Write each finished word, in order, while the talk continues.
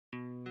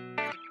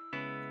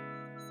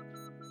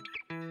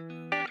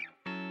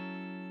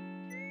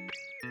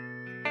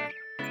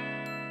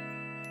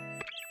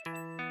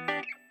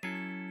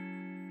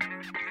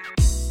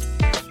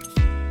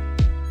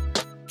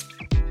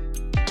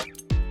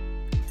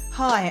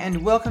Hi,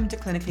 and welcome to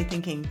Clinically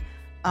Thinking.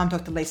 I'm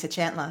Dr. Lisa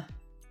Chandler.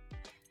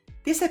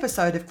 This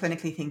episode of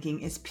Clinically Thinking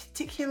is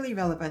particularly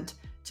relevant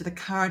to the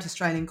current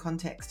Australian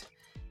context,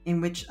 in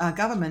which our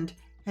government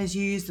has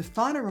used the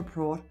final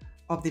report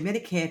of the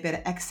Medicare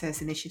Better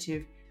Access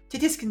Initiative to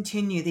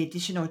discontinue the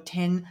additional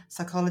 10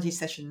 psychology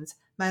sessions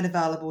made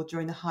available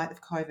during the height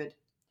of COVID.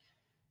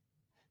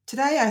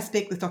 Today I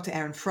speak with Dr.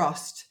 Aaron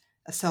Frost,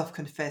 a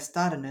self-confessed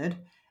data nerd,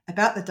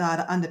 about the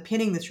data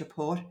underpinning this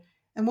report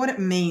and what it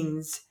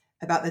means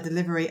about the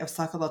delivery of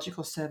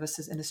psychological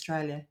services in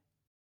Australia.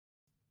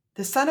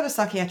 The son of a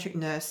psychiatric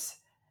nurse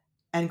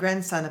and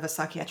grandson of a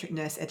psychiatric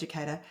nurse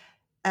educator,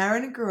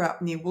 Aaron grew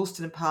up near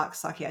Woolston Park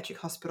Psychiatric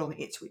Hospital in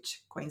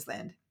Ipswich,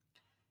 Queensland.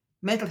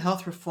 Mental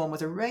health reform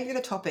was a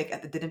regular topic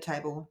at the dinner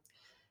table,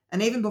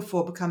 and even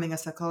before becoming a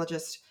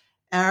psychologist,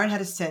 Aaron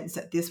had a sense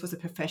that this was a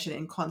profession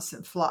in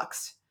constant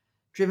flux,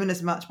 driven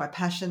as much by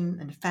passion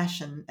and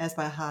fashion as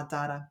by hard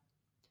data.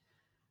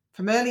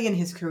 From early in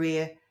his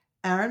career,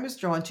 Aaron was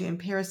drawn to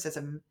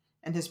empiricism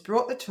and has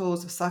brought the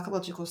tools of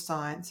psychological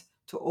science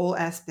to all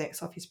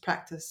aspects of his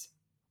practice.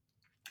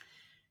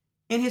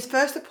 In his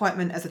first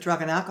appointment as a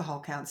drug and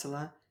alcohol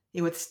counsellor,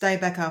 he would stay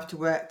back after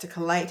work to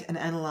collate and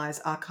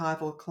analyse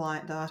archival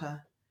client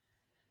data.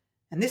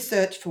 And this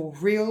search for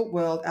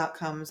real-world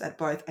outcomes at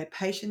both a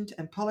patient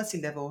and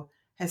policy level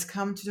has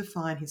come to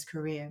define his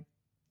career.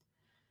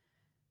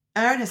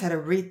 Aaron has had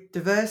a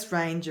diverse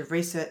range of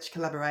research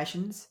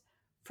collaborations,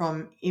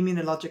 from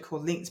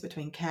immunological links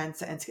between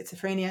cancer and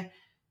schizophrenia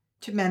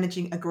to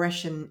managing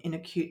aggression in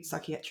acute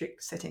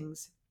psychiatric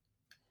settings.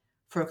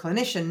 For a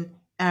clinician,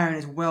 Aaron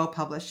is well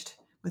published,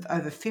 with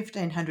over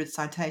 1,500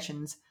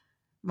 citations,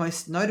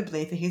 most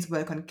notably for his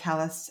work on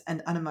callous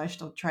and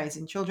unemotional traits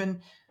in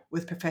children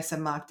with Professor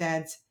Mark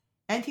Dadds,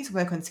 and his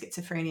work on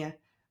schizophrenia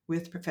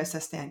with Professor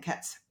Stan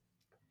Katz.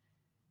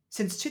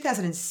 Since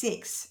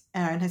 2006,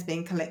 Aaron has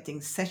been collecting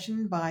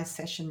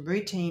session-by-session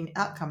routine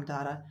outcome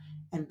data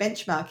and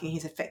benchmarking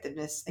his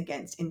effectiveness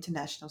against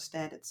international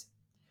standards.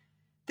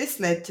 This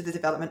led to the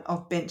development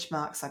of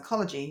Benchmark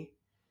Psychology,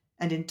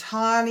 an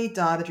entirely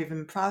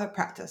data-driven private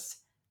practice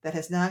that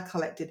has now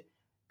collected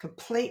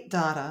complete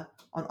data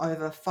on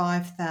over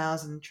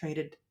 5,000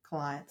 treated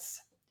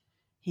clients.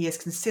 He is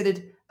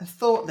considered a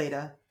thought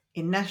leader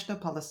in national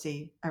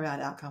policy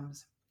around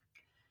outcomes.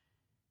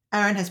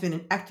 Aaron has been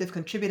an active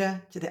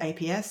contributor to the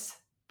APS,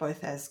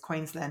 both as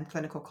Queensland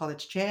Clinical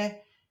College Chair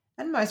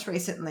and most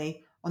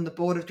recently on the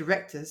Board of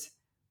Directors,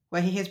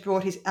 where he has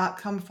brought his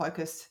outcome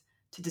focus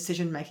to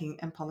decision-making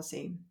and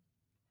policy.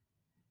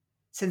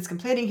 Since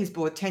completing his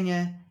board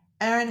tenure,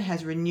 Aaron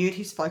has renewed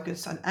his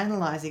focus on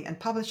analysing and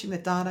publishing the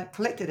data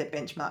collected at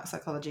Benchmark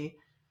Psychology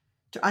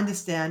to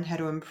understand how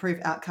to improve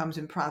outcomes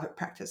in private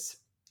practice.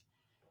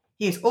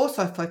 He is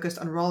also focused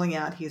on rolling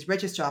out his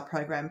registrar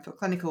program for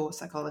clinical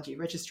psychology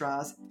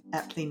registrars,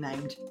 aptly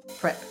named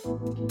PrEP.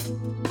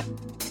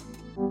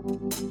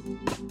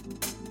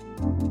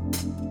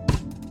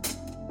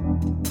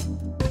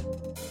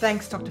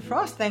 Thanks, Dr.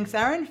 Frost. Thanks,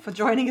 Aaron, for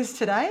joining us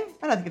today.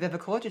 I don't think I've ever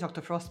called you Dr.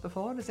 Frost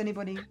before. Does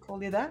anybody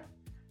call you that?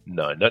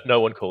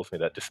 No one calls me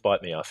that,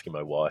 despite me asking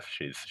my wife.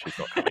 She's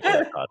not coming to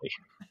that party.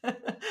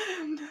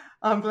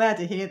 I'm glad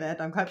to hear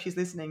that. I hope she's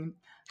listening.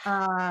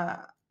 I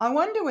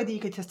wonder whether you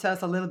could just tell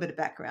us a little bit of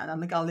background. I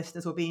think our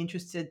listeners will be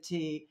interested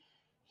to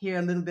hear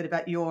a little bit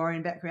about your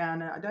own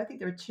background. I don't think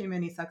there are too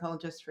many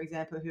psychologists, for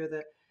example, who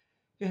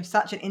have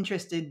such an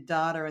interest in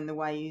data in the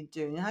way you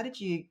do. How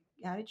did you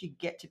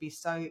get to be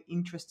so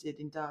interested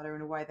in data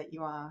in a way that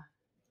you are?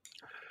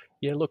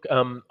 Yeah, look,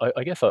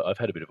 I guess I've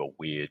had a bit of a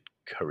weird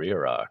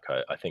career arc.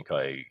 I think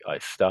I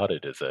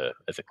started as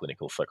a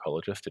clinical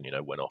psychologist,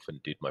 and went off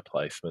and did my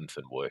placements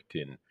and worked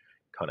in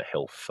kind of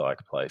health psych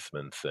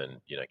placements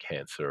and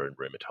cancer and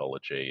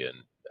rheumatology,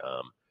 and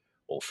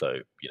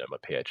also my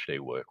PhD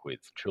work with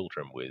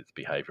children with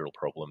behavioural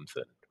problems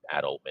and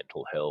adult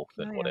mental health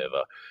and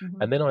whatever.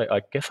 Mm-hmm. And then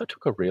I guess I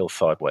took a real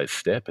sideways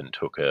step and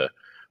took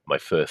my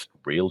first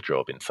real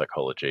job in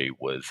psychology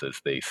was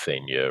as the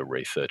senior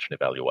research and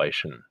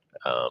evaluation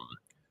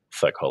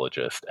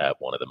psychologist at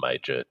one of the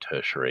major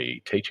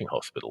tertiary teaching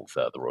hospitals,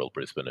 the Royal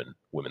Brisbane and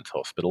Women's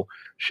Hospital.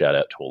 Shout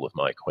out to all of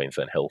my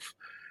Queensland Health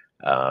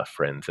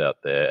friends out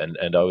there.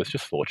 And I was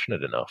just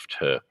fortunate enough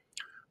to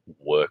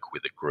work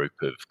with a group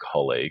of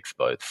colleagues,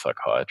 both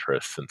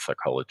psychiatrists and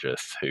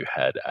psychologists, who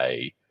had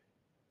a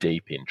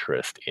deep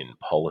interest in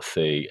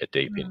policy, a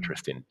deep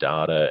interest in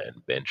data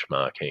and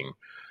benchmarking,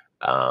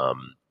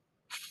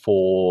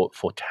 for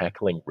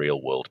tackling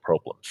real world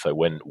problems. So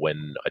when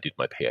I did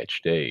my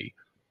PhD,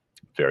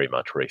 very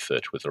much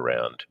research was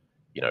around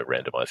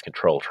randomized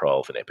control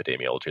trials and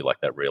epidemiology, like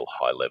that real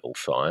high level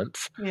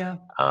science. Yeah.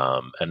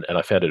 And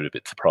I found it a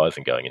bit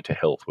surprising going into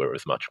health, where it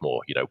was much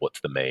more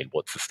what's the mean,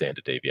 what's the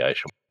standard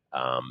deviation.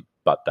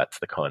 But that's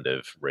the kind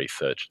of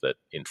research that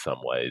in some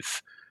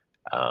ways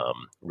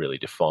really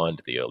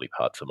defined the early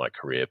parts of my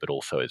career, but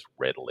also is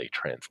readily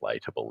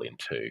translatable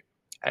into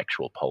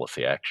actual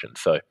policy action.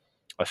 So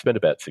I spent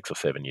about 6 or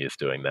 7 years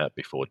doing that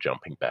before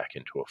jumping back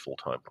into a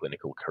full-time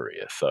clinical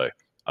career. So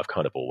I've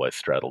kind of always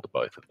straddled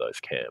both of those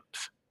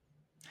camps.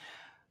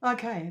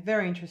 Okay,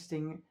 very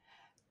interesting.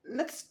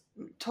 Let's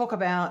talk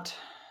about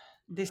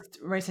this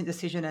recent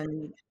decision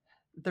and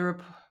the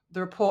the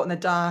report and the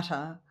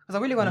data, because I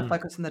really want to Mm.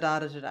 focus on the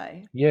data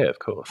today, Yeah, of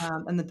course.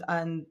 and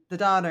the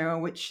data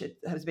on which it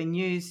has been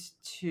used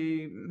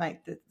to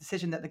make the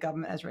decision that the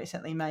government has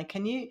recently made.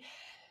 Can you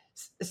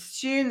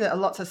assume that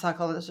lots of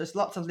psychologists,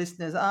 lots of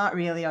listeners aren't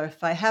really au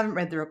fait, haven't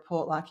read the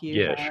report like you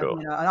Yeah, have, sure.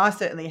 and I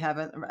certainly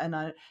haven't.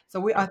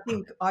 I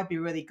think I'd be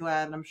really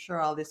glad, and I'm sure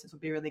our listeners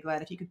would be really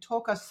glad if you could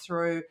talk us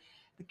through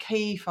the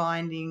key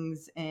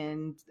findings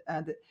and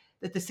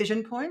the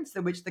decision points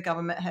that which the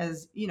government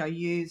has,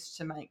 used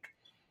to make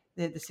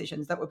their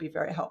decisions. That would be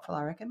very helpful,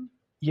 I reckon.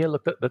 Yeah,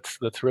 look,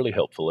 that's really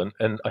helpful,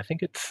 and I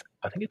think it's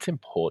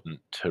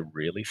important to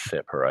really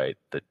separate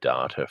the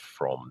data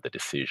from the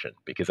decision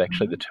because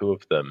actually the Mhm. two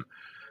of them,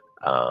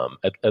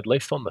 at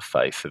least on the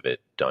face of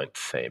it, don't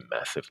seem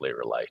massively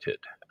related.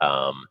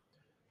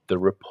 The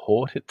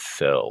report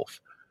itself,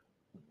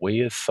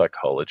 we as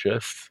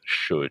psychologists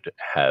should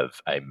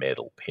have a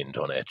medal pinned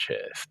on our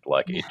chest.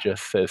 Like it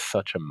just says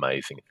such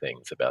amazing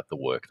things about the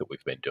work that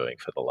we've been doing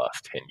for the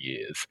last 10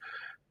 years.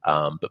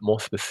 But more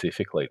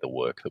specifically, the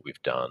work that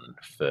we've done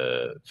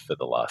for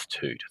the last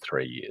 2 to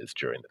 3 years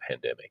during the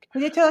pandemic.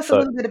 Can you tell us a So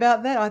little bit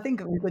about that? I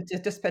think we could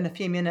just spend a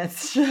few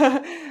minutes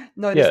yeah,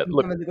 noticing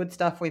look, some of the good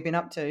stuff we've been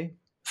up to.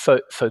 so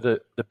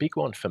the big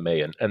one for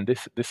me, and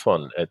this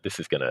one this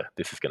is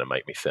gonna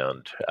make me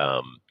sound.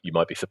 You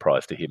might be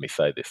surprised to hear me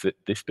say this.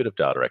 This bit of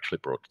data actually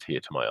brought a tear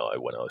to my eye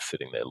when I was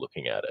sitting there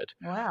looking at it.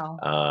 Wow.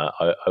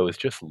 I was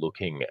just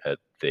looking at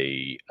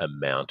the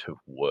amount of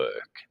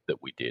work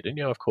that we did, and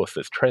of course,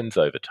 there's trends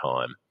over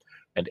time,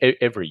 and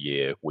every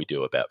year we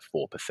do about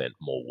 4%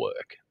 more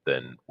work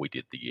than we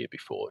did the year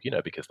before.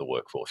 Because the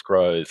workforce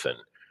grows and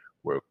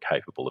we're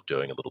capable of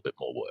doing a little bit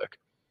more work.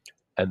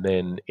 And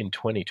then in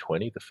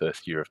 2020, the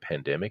first year of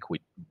pandemic, we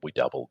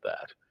doubled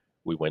that.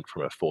 We went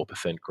from a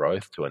 4%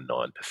 growth to a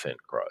 9%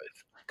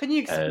 growth, Can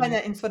you explain and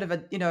that in sort of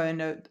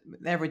an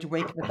average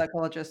week of a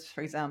psychologist,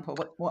 for example?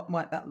 What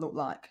might that look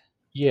like?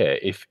 yeah,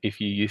 if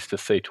you used to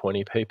see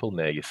 20 people,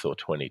 now you saw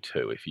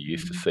 22. If you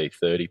used to Mhm. see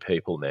 30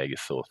 people, now you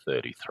saw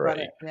Got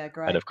it. 33. Yeah, And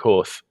great. of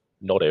course,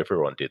 not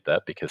everyone did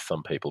that because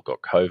some people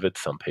got COVID,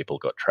 some people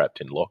got trapped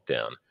in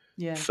lockdown.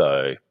 Yeah.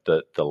 So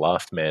the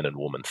last man and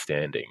woman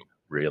standing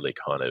really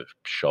kind of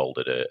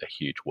shouldered a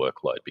huge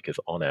workload because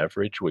on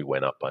average we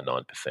went up by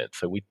 9%.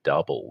 So we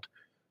doubled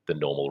the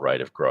normal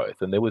rate of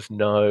growth. And there was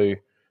no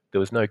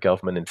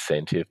government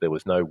incentive, there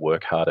was no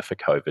work harder for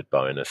COVID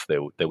bonus,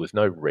 there was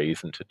no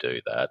reason to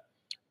do that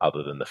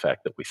other than the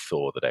fact that we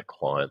saw that our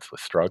clients were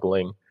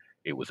struggling.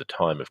 It was a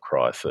time of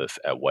crisis,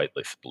 our wait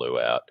list blew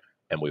out,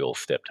 and we all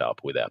stepped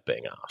up without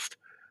being asked.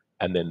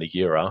 And then the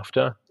year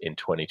after, in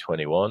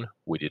 2021,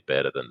 we did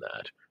better than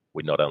that.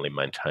 We not only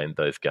maintained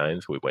those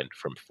gains, we went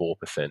from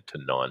 4% to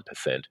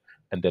 9%,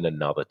 and then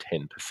another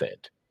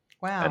 10%.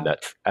 And Wow.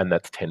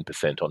 that's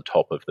 10% on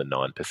top of the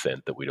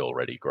 9% that we'd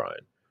already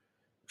grown.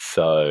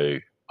 So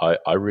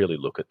I really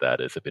look at that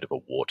as a bit of a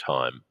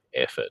wartime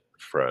effort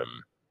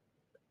from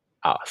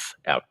us,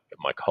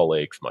 my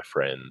colleagues, my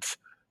friends,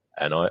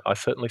 and I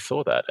certainly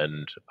saw that.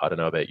 And I don't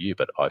know about you,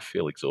 but I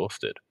feel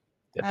exhausted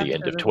at the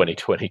end of Absolutely.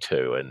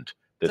 2022, and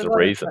There's there's a a lot of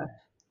reason. there's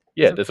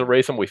Yeah, a there's a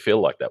reason we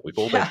feel like that. We've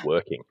all been yeah.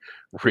 working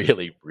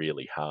really,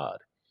 really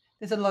hard.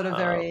 There's a lot of Um,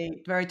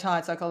 very, very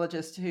tired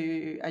psychologists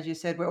who, as you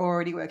said, were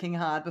already working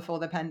hard before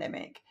the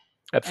pandemic.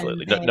 And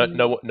Absolutely, no, no, then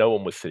no, no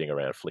one was sitting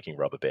around flicking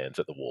rubber bands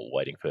at the wall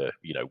waiting for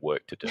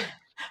work to do.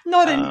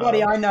 not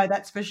anybody Um, I know,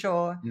 that's for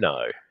sure.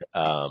 no,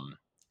 um,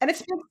 And it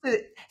speaks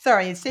to,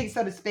 sorry,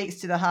 sort of speaks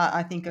to the heart,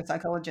 I think, of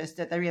psychologists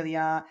that they really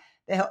are,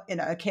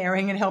 a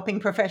caring and helping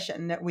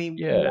profession that we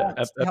yeah, want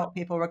to help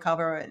people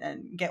recover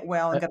and get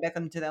well and go back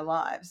into their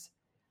lives.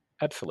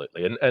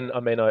 absolutely, and I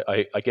mean,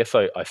 I guess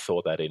I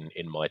saw that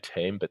in my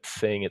team, but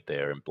seeing it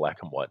there in black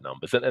and white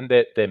numbers, and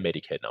they're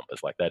Medicare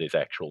numbers, like that is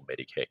actual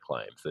Medicare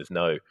claims. There's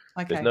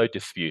Okay. no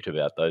dispute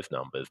about those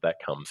numbers. That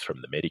comes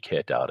from the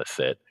Medicare data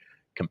set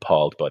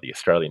compiled by the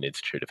Australian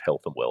Institute of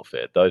Health and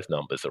Welfare. Those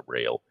numbers are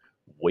real.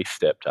 We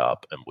stepped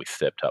up, and we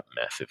stepped up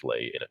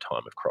massively in a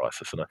time of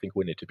crisis, and I think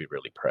we need to be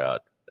really proud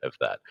of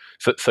that.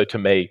 So to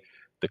me,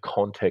 the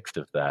context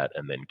of that,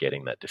 and then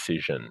getting that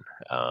decision,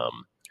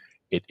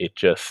 it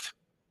just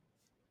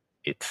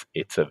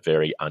it's a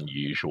very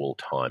unusual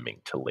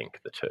timing to link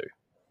the two.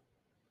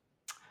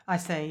 I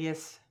see,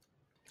 yes.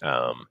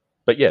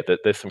 But yeah,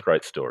 there's some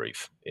great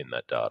stories in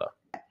that data.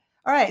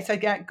 All right, so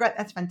great.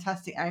 That's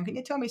fantastic, Aaron. Can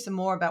you tell me some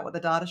more about what the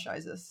data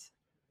shows us?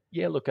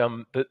 Yeah, look,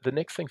 the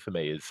next thing for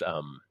me is,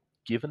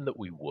 given that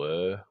we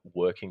were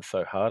working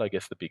so hard, I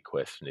guess the big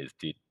question is,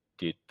 did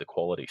the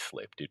quality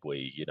slip? Did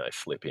we,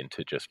 slip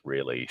into just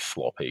really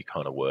sloppy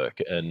kind of work?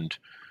 And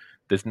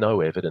there's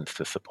no evidence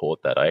to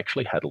support that. I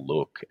actually had a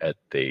look at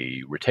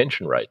the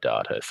retention rate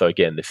data. So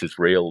again, this is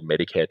real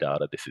Medicare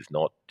data. This is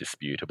not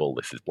disputable.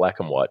 This is black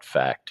and white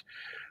fact.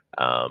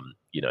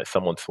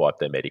 Someone swiped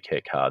their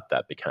Medicare card,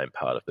 that became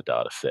part of the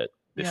data set.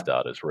 This Yeah.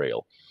 data is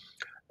real.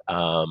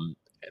 Um,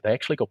 they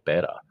actually got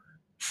better.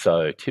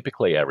 So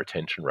typically our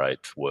retention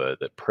rates were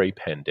that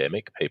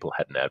pre-pandemic, people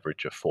had an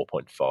average of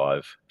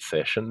 4.5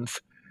 sessions.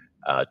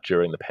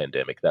 During the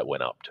pandemic, that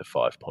went up to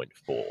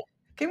 5.4.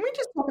 Can we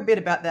just talk a bit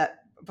about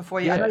that before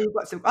you? I know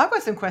Yeah, I've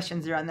got some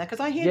questions around that because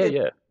I hear yeah, this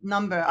yeah,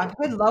 number. I've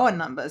heard lower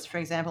numbers. For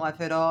example, I've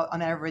heard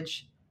on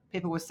average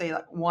people will see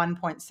like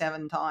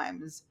 1.7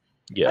 times.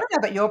 I yeah. don't know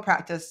about your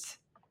practice,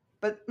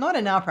 but not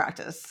in our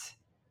practice.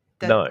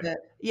 No,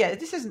 Yeah,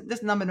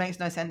 this number makes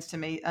no sense to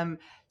me.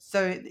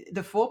 So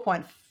the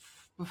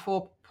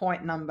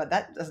 4.4 number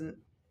that doesn't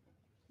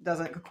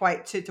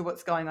equate to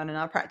what's going on in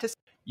our practice.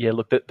 yeah.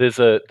 Look, there's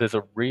a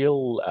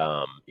real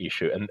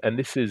issue, and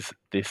this is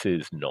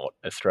not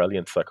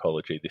Australian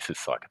psychology. This is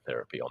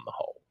psychotherapy on the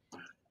whole,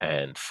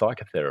 and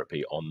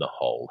psychotherapy on the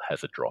whole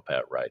has a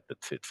dropout rate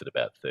that sits at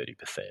about 30%.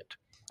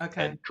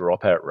 Okay. And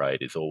dropout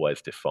rate is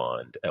always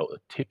defined,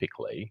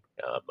 typically,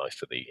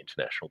 most of the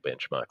international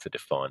benchmarks are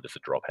defined as a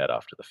dropout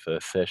after the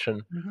first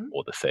session Mm-hmm.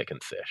 or the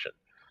second session.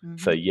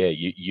 So, Mm-hmm. yeah,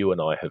 you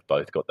and I have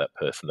both got that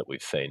person that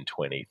we've seen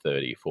 20,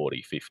 30,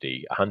 40,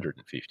 50,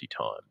 150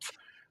 times.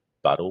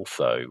 But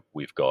also,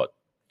 we've got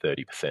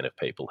 30% of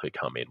people who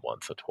come in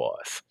once or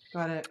twice.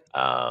 Got it.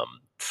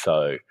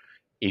 So,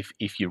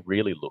 if you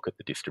really look at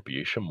the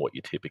distribution, what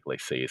you typically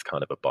see is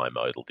kind of a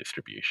bimodal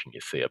distribution.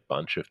 You see a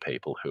bunch of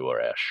people who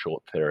are our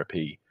short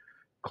therapy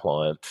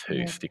clients who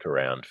Yeah. stick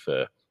around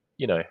for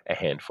a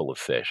handful of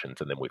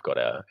sessions, and then we've got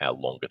our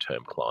longer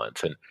term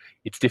clients. And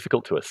it's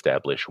difficult to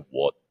establish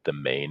what the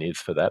mean is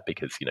for that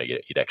because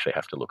you'd actually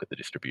have to look at the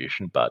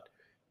distribution. But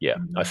yeah, I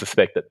Mm-hmm.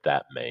 suspect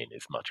that mean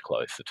is much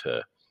closer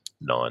to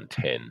 9,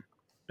 10,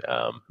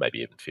 maybe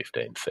even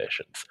 15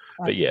 sessions.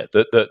 But Okay. yeah,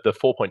 the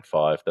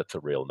 4.5, that's a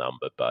real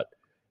number. But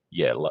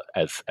yeah,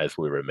 as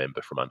we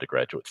remember from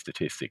undergraduate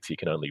statistics, you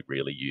can only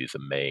really use a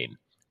mean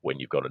when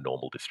you've got a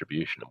normal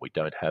distribution, and we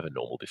don't have a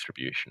normal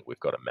distribution. We've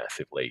got a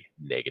massively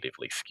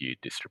negatively skewed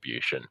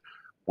distribution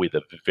with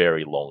a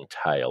very long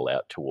tail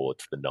out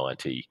towards the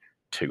 90,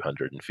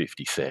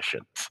 250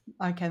 sessions.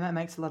 Okay, that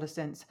makes a lot of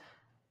sense.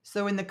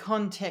 So, in the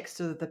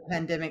context of the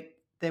pandemic,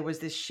 there was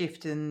this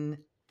shift in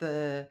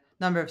the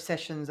number of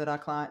sessions that our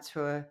clients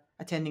were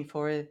attending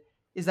for.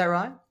 Is that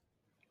right?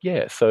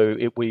 Yeah, so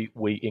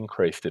we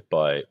increased it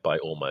by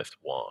almost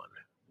one,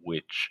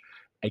 which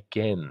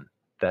again,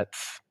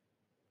 that's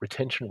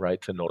retention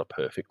rates are not a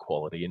perfect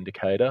quality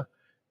indicator.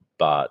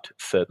 But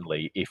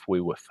certainly, if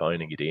we were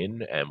phoning it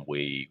in and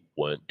we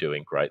weren't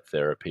doing great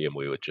therapy and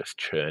we were just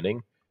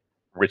churning,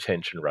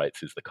 retention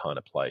rates is the kind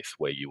of place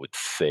where you would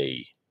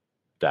see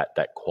that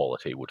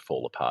quality would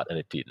fall apart, and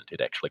it didn't.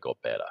 It actually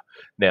got better.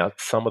 Now,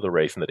 some of the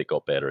reason that it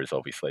got better is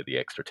obviously the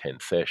extra 10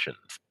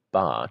 sessions,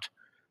 but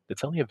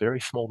there's only a very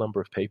small number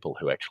of people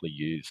who actually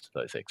used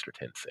those extra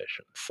 10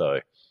 sessions.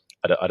 So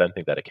I don't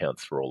think that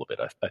accounts for all of it.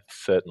 I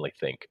certainly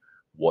think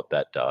what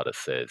that data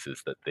says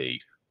is that the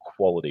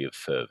quality of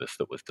service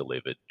that was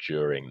delivered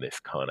during this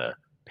kind of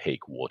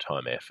peak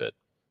wartime effort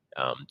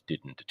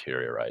didn't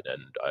deteriorate.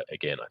 And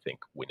again, I think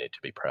we need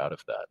to be proud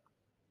of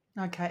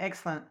that. Okay,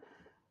 excellent.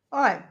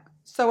 All right.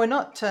 So, we're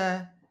not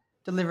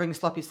delivering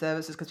sloppy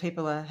services because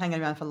people are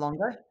hanging around for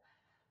longer.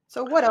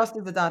 So, what else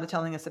is the data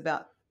telling us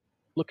about?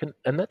 Look,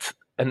 and that's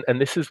and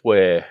this is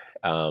where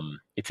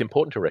it's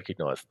important to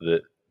recognise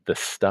that the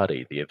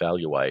study, the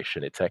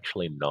evaluation, it's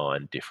actually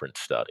 9 different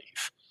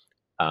studies.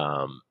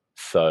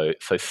 So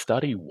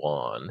study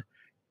one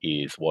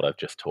is what I've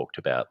just talked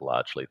about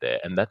largely there,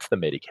 and that's the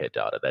Medicare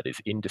data. That is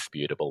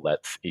indisputable.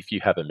 That's if you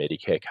have a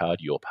Medicare card,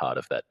 you're part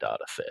of that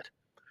data set.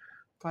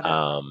 Got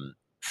it.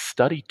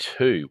 Study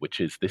two,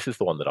 this is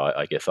the one that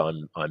I guess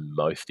I'm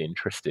most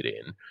interested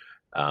in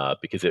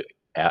because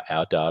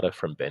our data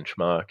from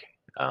Benchmark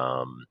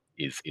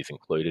is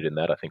included in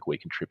that. I think we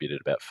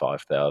contributed about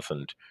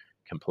 5,000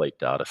 complete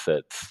data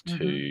sets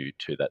Mm-hmm.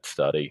 to that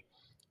study.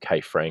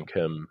 Kay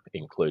Frankham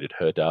included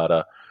her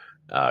data.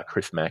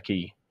 Chris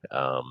Mackey,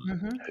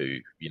 Mm-hmm. who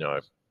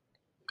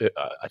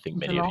I think Mr.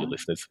 many of your Long?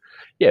 listeners,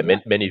 yeah, Yeah,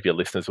 many of your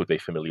listeners would be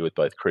familiar with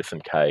both Chris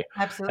and Kay,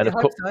 and absolutely. I of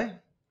hope course, so.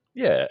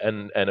 yeah,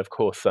 and of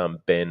course,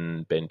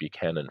 Ben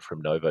Buchanan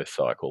from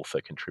NovoPsych also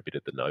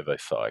contributed the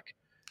NovoPsych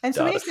And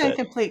so, when data you're saying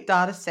set. complete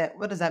data set,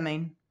 what does that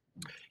mean?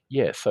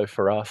 Yeah, so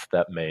for us,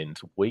 that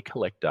means we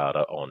collect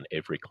data on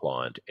every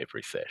client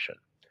every session.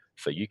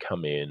 So you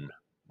come in,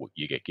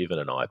 you get given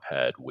an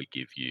iPad, we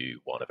give you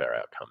one of our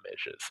outcome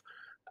measures.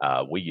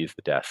 We use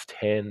the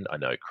DAS-10. I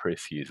know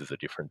Chris uses a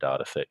different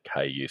data set.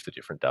 Kay used a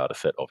different data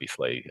set.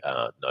 Obviously,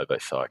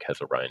 NovoPsych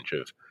has a range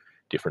of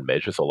different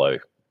measures, although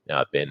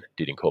Ben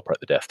did incorporate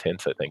the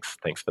DAS-10, so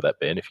thanks for that,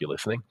 Ben, if you're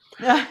listening.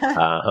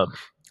 Um,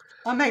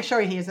 I'll make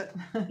sure he hears it.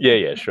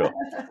 yeah, sure.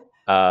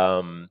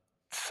 Um,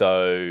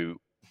 so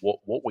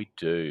what we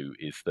do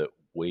is that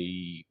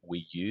we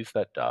use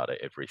that data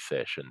every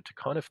session to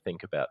kind of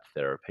think about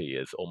therapy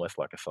as almost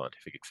like a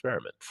scientific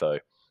experiment. So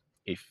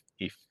if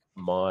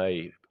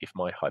my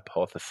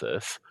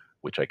hypothesis,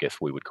 which I guess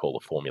we would call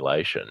a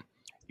formulation,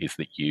 is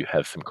that you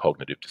have some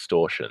cognitive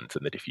distortions,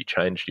 and that if you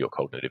changed your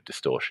cognitive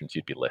distortions,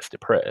 you'd be less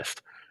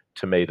depressed.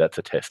 To me, that's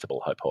a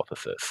testable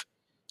hypothesis.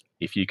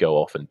 If you go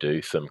off and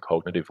do some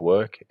cognitive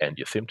work and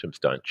your symptoms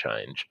don't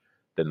change,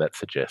 then that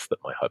suggests that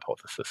my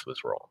hypothesis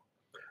was wrong.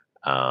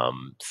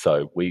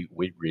 So we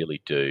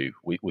really do,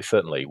 we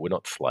certainly, we're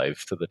not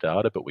slaves to the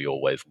data, but we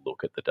always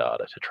look at the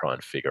data to try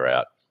and figure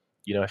out,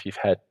 if you've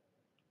had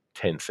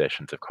 10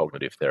 sessions of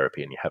cognitive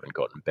therapy and you haven't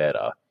gotten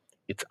better,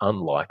 it's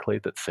unlikely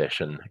that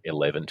session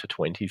 11 to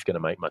 20 is going to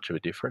make much of a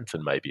difference.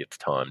 And maybe it's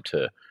time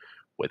to,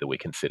 whether we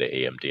consider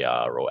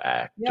EMDR or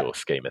ACT Yep. or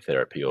schema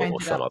therapy or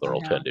Change it some up other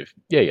somehow. alternative.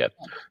 Yeah.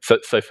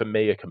 So for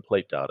me, a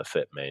complete data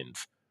set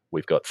means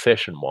we've got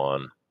session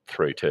 1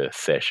 through to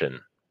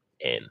session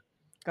N.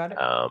 Got it.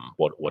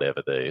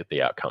 Whatever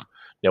the outcome.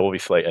 Now,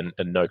 obviously, and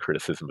no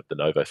criticism of the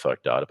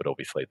NovoPsych data, but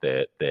obviously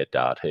their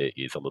data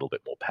is a little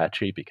bit more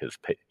patchy because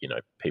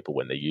people,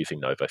 when they're using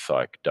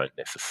NovoPsych, don't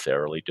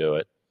necessarily do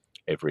it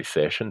every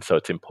session. So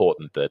it's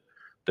important that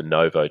the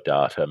Novo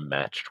data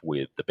matched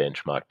with the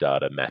benchmark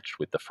data, matched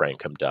with the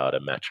Francom data,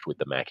 matched with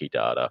the Mackie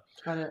data.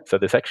 Got it. So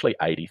there's actually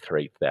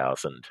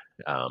 83,000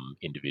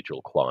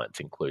 individual clients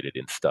included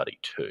in study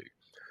 2.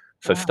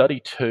 So Wow.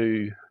 study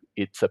 2,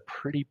 it's a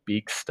pretty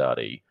big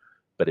study,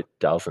 but it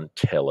doesn't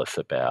tell us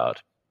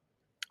about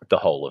the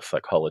whole of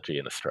psychology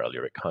in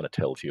Australia. It kind of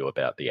tells you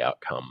about the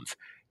outcomes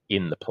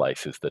in the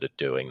places that are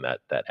doing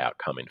that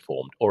outcome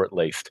informed, or at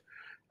least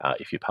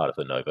if you're part of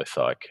the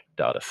NovoPsych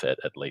data set,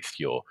 at least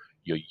you're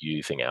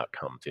using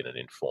outcomes in an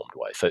informed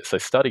way. So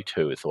study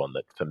 2 is the one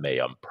that, for me,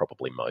 I'm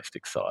probably most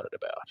excited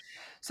about.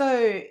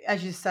 So,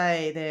 as you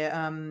say,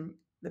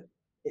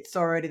 it's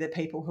already the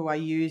people who are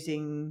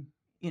using,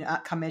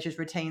 outcome measures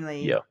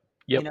routinely. Yeah.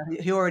 Yep.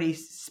 Who already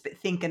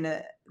think in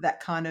that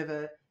kind of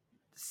a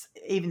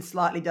even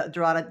slightly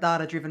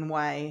data-driven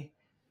way.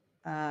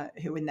 Who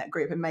are in that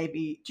group, and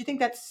maybe do you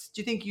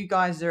think you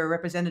guys are a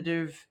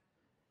representative?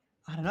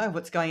 I don't know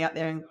what's going out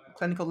there in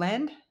clinical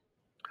land.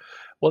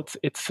 Well,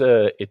 it's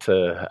an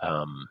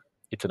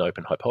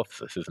open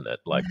hypothesis, isn't it?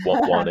 Like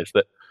one is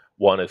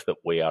that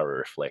we are a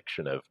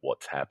reflection of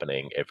what's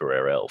happening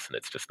everywhere else, and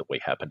it's just that we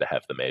happen to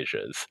have the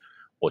measures.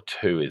 Or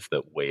 2 is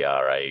that we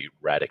are a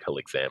radical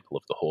example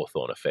of the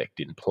Hawthorne effect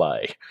in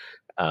play,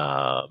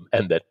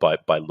 and that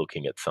by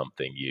looking at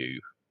something,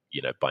 you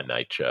by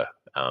nature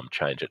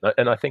change it.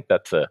 And I think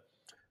that's an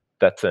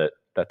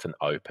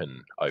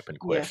open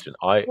question.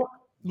 Yeah.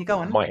 You go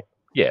on.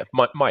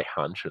 My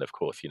hunch, and of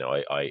course,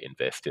 I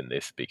invest in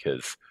this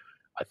because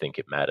I think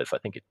it matters. I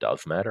think it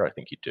does matter. I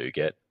think you do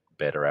get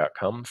better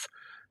outcomes.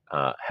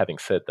 Having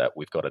said that,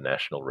 we've got a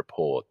national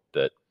report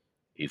that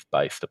is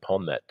based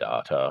upon that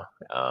data,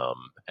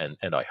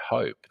 and I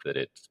hope that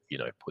it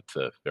puts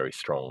a very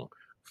strong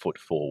foot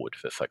forward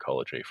for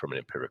psychology from an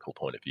empirical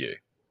point of view.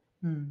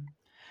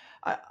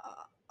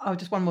 I'll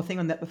just one more thing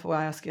on that before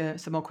I ask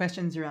some more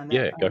questions around that.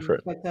 Yeah, go for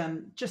it. But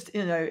just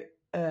the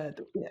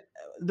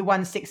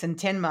 1, 6, and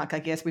 10 mark, I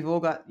guess we've all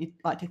got. You'd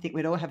like to think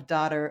we'd all have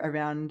data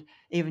around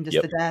even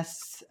just the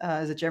DASS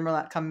as a general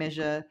outcome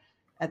measure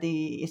at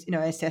the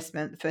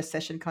assessment, the first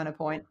session kind of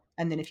point.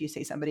 And then if you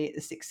see somebody at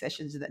the 6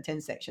 sessions or that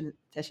 10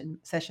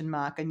 session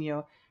mark, and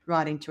you're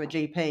writing to a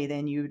GP,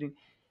 then you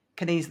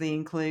can easily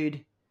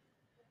include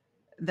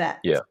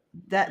that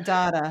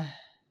data,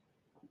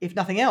 if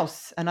nothing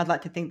else. And I'd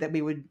like to think that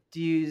we would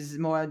use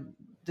more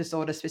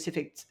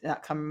disorder-specific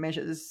outcome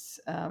measures,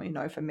 for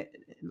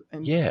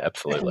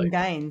absolutely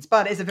gains.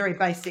 But it's a very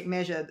basic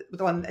measure,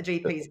 the one that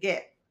GPs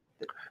get.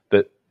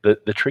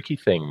 The tricky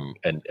thing,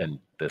 and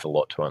there's a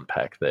lot to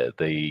unpack there.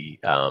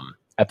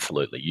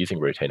 Absolutely, using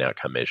routine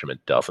outcome measurement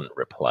doesn't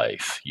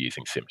replace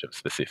using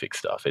symptom-specific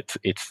stuff.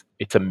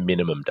 It's a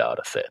minimum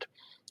data set.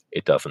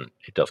 It doesn't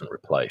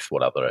replace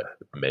what other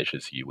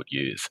measures you would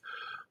use.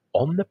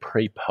 On the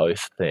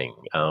pre-post thing,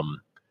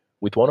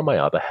 with one of my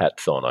other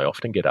hats on, I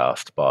often get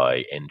asked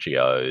by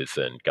NGOs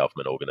and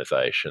government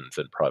organisations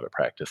and private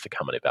practice to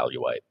come and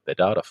evaluate their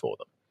data for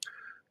them.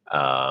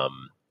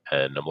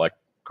 And I'm like,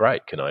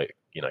 great, can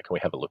we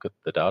have a look at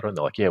the data? And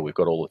they're like, yeah, we've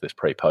got all of this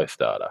pre-post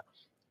data.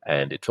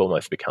 And it's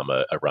almost become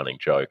a running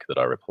joke that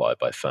I reply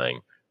by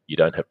saying, you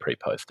don't have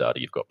pre-post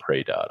data, you've got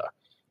pre-data.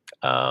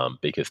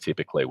 Because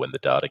typically when the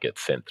data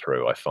gets sent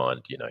through, I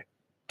find,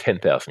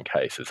 10,000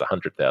 cases,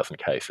 100,000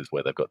 cases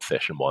where they've got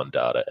session 1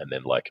 data, and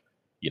then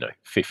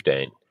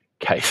 15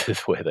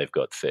 cases where they've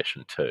got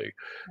session 2.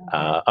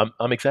 Okay.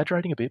 I'm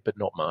exaggerating a bit, but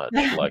not much.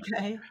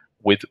 Okay.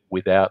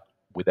 Without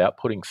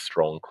putting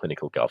strong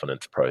clinical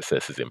governance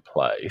processes in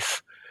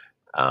place,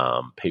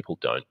 people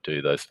don't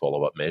do those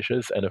follow-up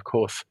measures. And of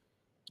course,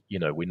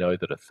 we know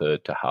that a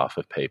third to half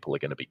of people are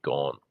going to be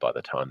gone by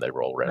the time they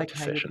roll around to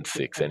session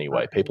 6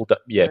 anyway. Okay.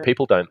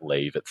 People don't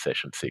leave at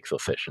session 6 or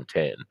session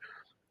 10.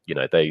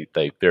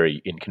 They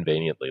very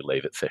inconveniently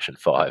leave at session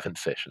 5 and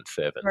session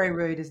 7. Very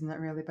rude, isn't it,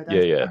 really? But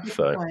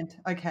So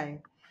okay.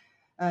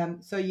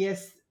 So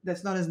yes,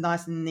 that's not as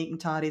nice and neat and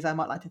tidy as I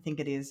might like to think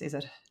it is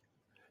it?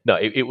 No,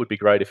 it would be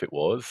great if it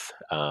was.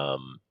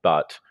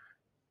 But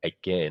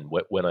again,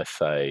 when I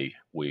say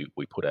we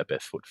put our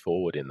best foot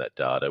forward in that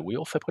data, we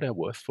also put our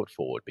worst foot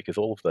forward, because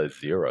all of those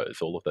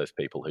zeros, all of those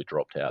people who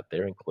dropped out,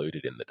 they're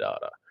included in the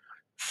data.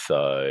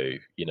 So,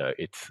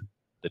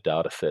 the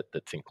data set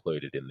that's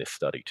included in this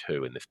study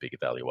too, in this big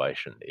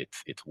evaluation,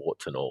 it's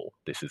warts and all.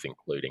 This is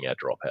including our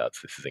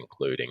dropouts. This is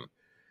including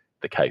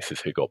the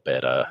cases who got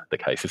better, the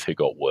cases who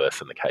got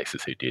worse, and the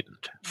cases who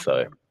didn't.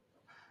 So,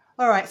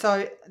 all right.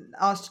 So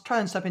I'll try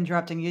and stop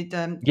interrupting you.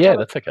 yeah,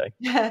 that's okay.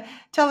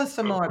 Tell us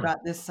some more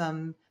about this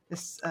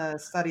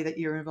study that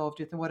you're involved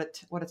with and what it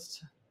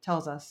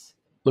tells us.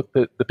 Look,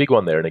 the big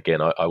one there, and again,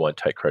 I won't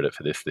take credit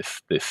for this.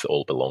 This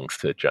all belongs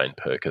to Jane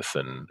Purkis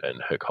and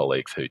her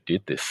colleagues who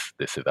did this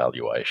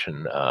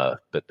evaluation.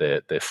 But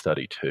their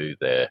study too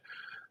there.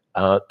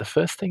 The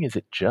first thing is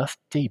it just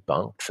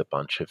debunks a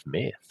bunch of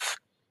myths.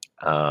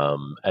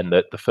 And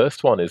the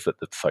first one is that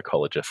the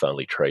psychologists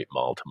only treat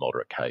mild to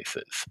moderate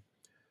cases.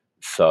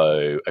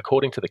 So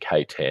according to the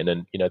K10,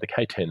 and the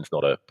K10 is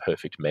not a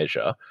perfect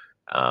measure.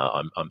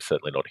 I'm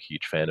certainly not a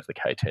huge fan of the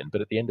K10, but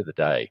at the end of the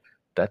day,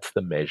 that's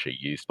the measure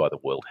used by the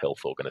World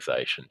Health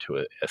Organization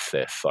to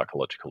assess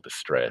psychological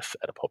distress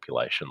at a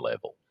population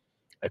level.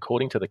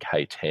 According to the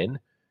K10,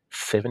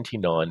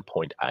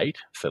 79.8,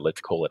 so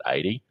let's call it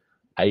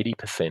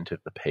 80% of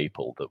the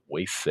people that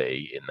we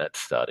see in that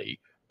study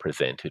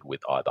presented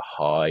with either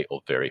high or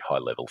very high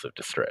levels of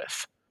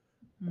distress.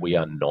 We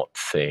are not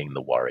seeing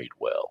the worried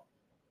well.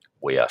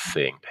 We are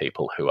seeing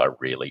people who are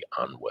really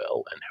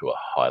unwell and who are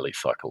highly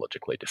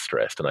psychologically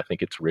distressed. And I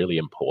think it's really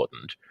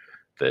important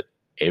that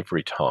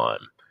every time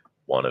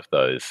one of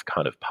those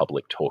kind of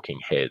public talking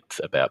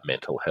heads about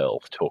mental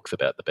health talks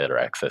about the Better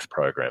Access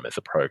program as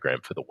a program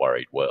for the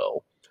worried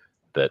well,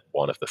 that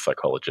one of the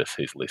psychologists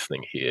who's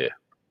listening here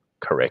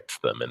corrects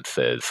them and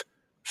says,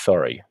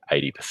 sorry,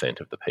 80%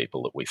 of the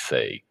people that we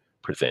see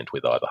present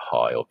with either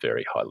high or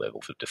very high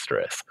levels of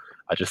distress.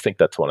 I just think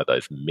that's one of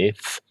those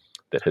myths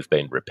that has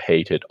been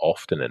repeated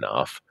often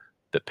enough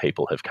that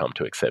people have come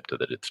to accept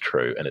that it's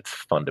true, and it's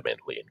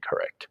fundamentally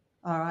incorrect.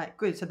 All right,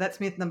 good. So that's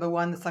myth number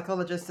one. The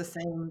psychologists are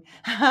seeing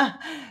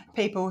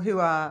people who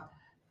are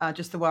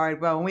just the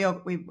worried well. And we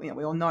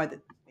all know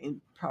that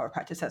in private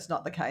practice that's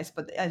not the case.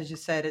 But as you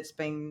said,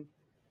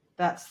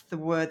 that's the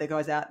word that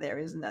goes out there,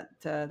 isn't that?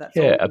 That's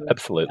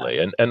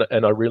absolutely.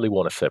 And I really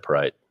want to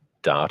separate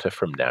data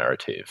from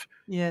narrative.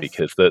 Yes.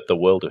 Because the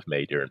world of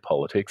media and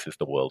politics is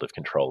the world of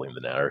controlling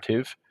the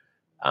narrative.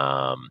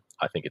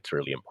 I think it's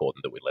really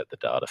important that we let the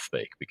data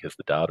speak because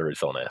the data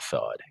is on our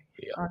side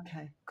here.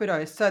 Okay,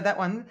 good. So that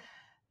one.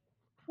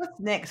 What's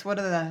next? What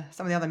are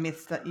some of the other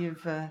myths that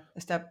you've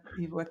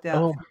worked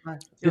out from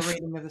your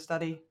reading of the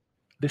study?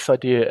 This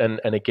idea,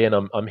 and again,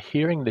 I'm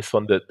hearing this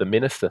one that the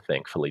minister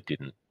thankfully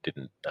didn't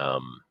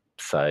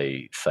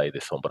say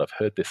this one, but I've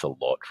heard this a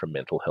lot from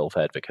mental health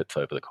advocates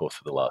over the course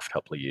of the last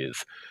couple of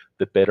years.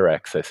 That better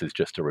access is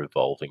just a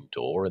revolving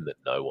door, and that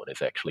no one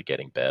is actually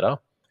getting better.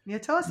 Yeah,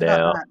 tell us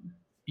about that.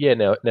 Yeah,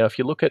 now if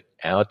you look at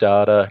our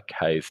data,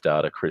 Kay's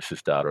data,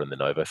 Chris's data, and the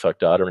Novopsych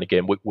data, and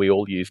again, we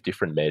all use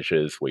different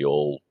measures. We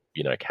all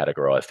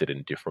categorized it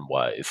in different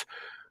ways.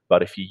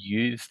 But if you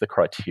use the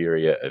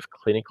criteria of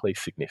clinically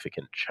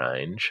significant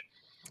change,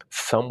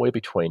 somewhere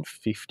between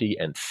 50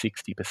 and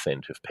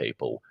 60% of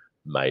people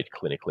made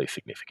clinically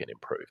significant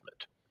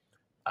improvement.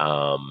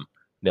 Now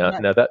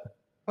that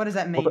what does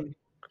that mean?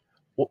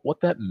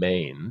 What that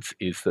means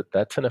is that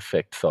that's an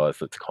effect size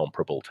that's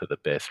comparable to the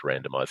best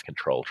randomized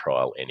control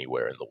trial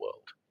anywhere in the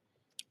world.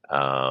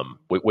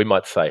 We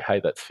might say,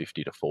 hey, that's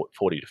 40 to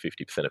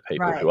 50% of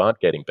people who aren't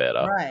getting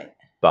better,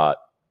 but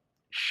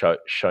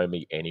show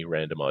me any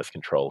randomized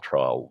control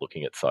trial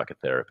looking at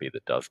psychotherapy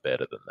that does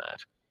better than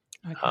that.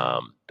 Okay.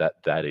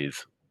 That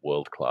is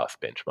world-class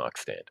benchmark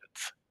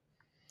standards.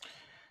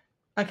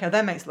 Okay,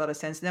 that makes a lot of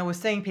sense. Now we're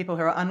seeing people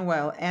who are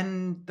unwell,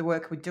 and the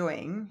work we're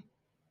doing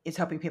is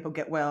helping people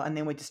get well, and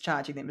then we're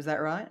discharging them. Is that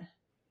right?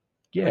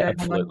 Yeah,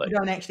 absolutely. We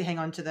don't actually hang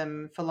on to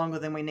them for longer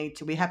than we need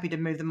to. We're happy to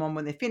move them on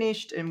when they're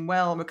finished and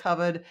well and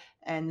recovered,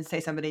 and see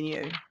somebody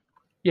new.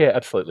 Yeah,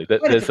 absolutely.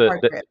 There's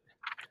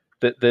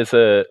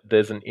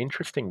an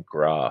interesting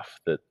graph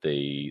that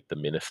the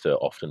minister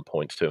often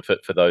points to.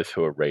 For those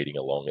who are reading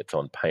along, it's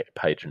on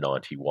page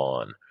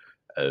 91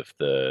 of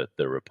the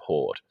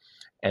report,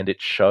 and it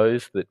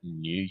shows that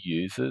new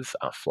users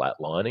are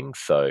flatlining.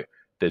 So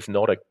there's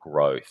not a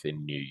growth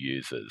in new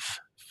users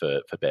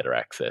for better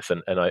access,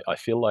 and I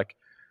feel like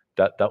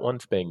that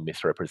one's being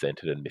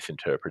misrepresented and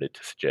misinterpreted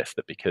to suggest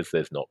that because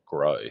there's not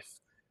growth,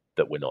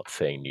 that we're not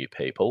seeing new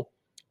people.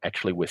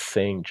 Actually, we're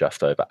seeing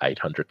just over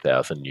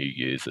 800,000 new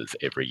users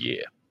every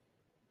year.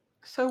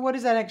 So what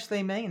does that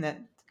actually mean,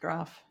 that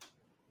graph?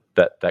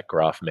 That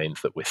graph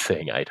means that we're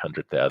seeing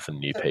 800,000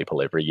 new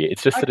people every year.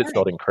 It's just that it's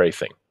not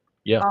increasing.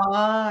 Yeah. Oh,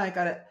 I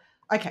got it.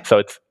 Okay.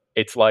 So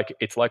it's like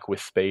we're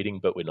speeding,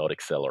 but we're not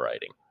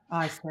accelerating.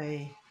 I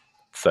see.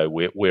 So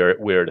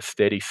we're at a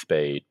steady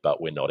speed,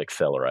 but we're not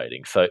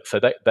accelerating. So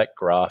that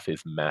graph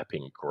is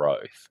mapping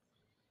growth.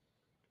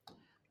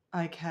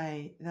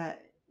 Okay.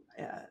 That.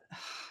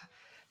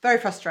 Very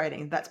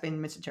frustrating. That's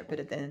been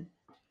misinterpreted then.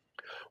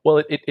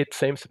 Well, it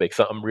seems to be.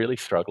 So I'm really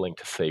struggling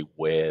to see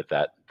where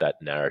that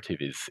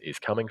narrative is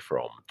coming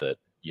from, that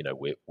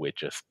we're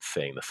just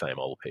seeing the same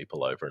old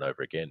people over and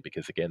over again,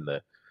 because again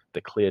the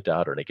clear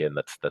data, and again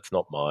that's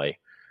not my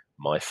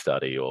my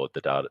study or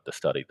the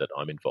study that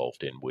I'm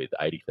involved in with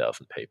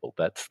 80,000 people,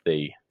 that's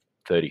the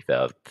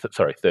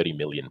 30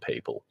 million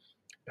people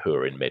who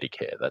are in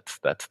Medicare.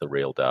 That's the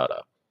real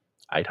data.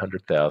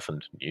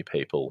 800,000 new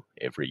people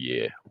every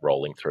year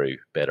rolling through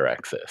better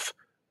access.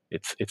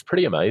 It's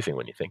pretty amazing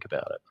when you think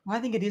about it. I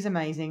think it is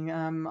amazing.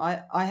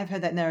 I have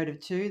heard that narrative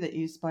too that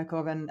you spoke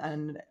of, and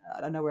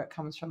I don't know where it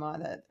comes from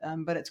either.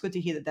 But it's good to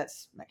hear that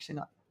that's actually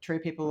not true.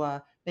 People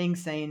are being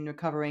seen,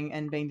 recovering,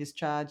 and being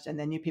discharged, and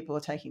then new people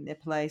are taking their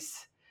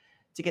place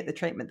to get the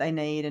treatment they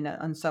need,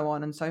 and so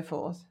on and so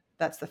forth.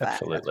 That's the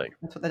fact. Absolutely.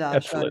 That's what the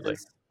data shows Absolutely.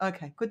 us.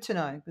 Okay, good to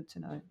know. Good to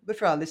know. Good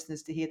for our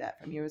listeners to hear that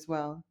from you as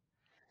well.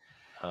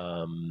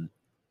 And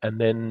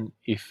then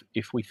if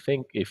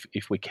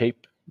we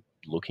keep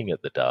looking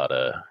at the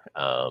data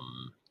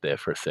there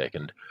for a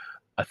second,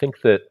 I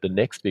think that the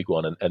next big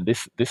one, and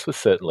this was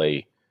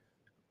certainly,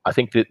 I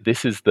think that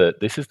this is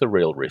the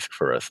real risk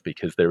for us,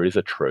 because there is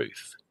a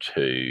truth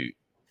to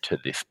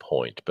this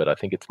point, but I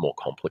think it's more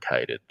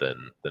complicated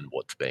than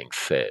what's being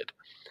said.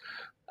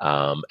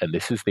 And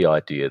this is the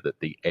idea that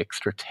the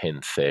extra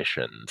 10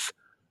 sessions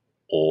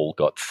all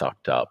got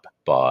sucked up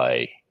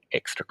by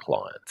extra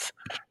clients.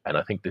 And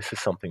I think this is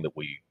something that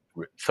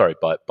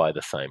by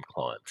the same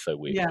clients. So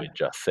we're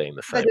just seeing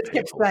the same They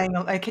just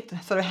people. they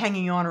kept sort of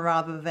hanging on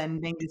rather than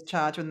being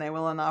discharged when they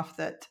were well enough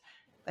that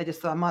they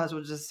just thought, I might as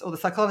well just, or the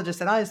psychologist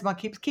said, I just might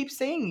keep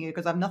seeing you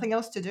because I have nothing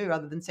else to do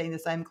other than seeing the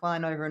same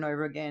client over and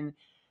over again.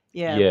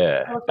 Yeah.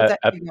 Yeah. What's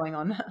actually going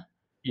on?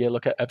 Yeah,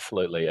 look,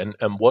 absolutely. And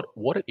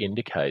what it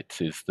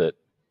indicates is that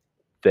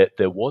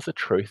there was a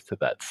truth to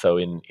that. So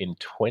in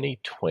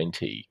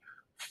 2020,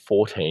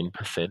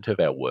 14% of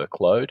our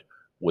workload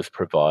was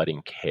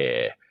providing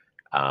care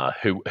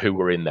who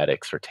were in that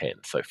extra 10.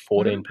 So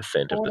 14%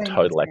 of the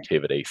total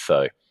activity.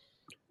 So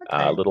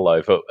a little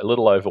over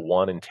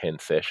 1 in 10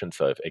 sessions.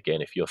 So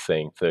if you're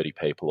seeing 30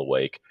 people a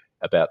week,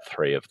 about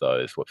 3 of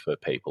those were for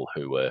people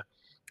who were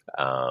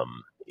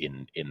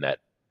in that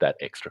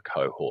extra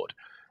cohort.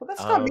 Well,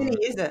 that's not many,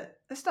 is it?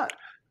 It's not.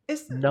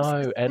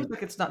 No, it seems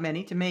like it's not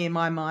many to me in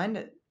my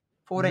mind.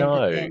 14%.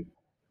 No.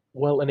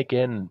 Well, and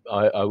again,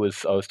 I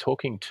was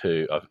talking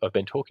to I've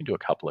been talking to a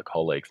couple of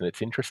colleagues, and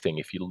it's interesting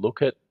if you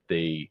look at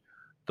the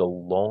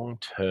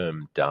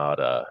long-term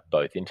data,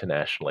 both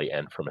internationally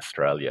and from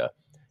Australia,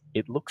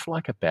 it looks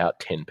like about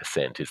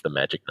 10% is the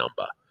magic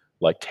number.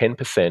 Like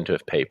 10%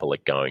 of people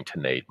are going to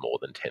need more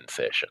than 10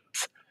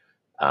 sessions.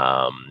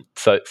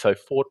 So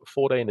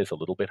 14 is a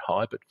little bit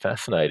high, but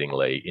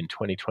fascinatingly, in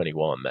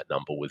 2021, that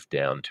number was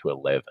down to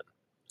 11.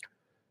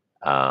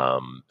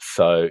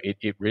 So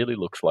it really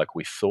looks like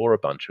we saw a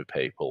bunch of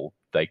people,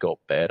 they got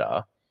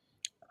better,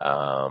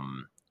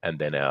 and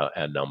then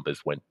our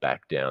numbers went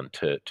back down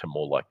to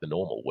more like the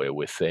normal, where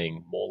we're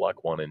seeing more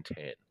like 1 in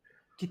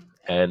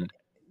 10.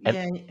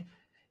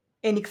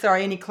 Any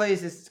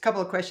clues? There's a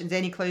couple of questions.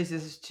 Any clues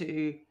as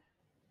to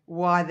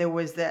why there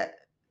was that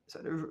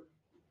sort of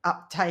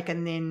uptake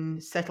and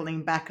then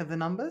settling back of the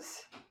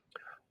numbers?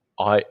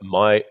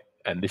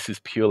 And this is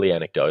purely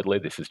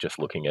anecdotally, this is just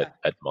looking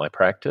at my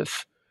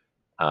practice.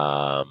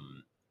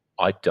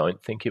 I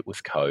don't think it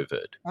was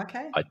COVID.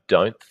 Okay. I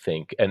don't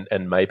think,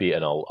 and maybe,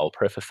 and I'll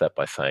preface that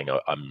by saying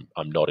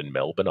I'm not in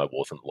Melbourne. I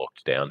wasn't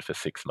locked down for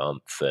 6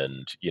 months,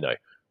 and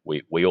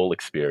we all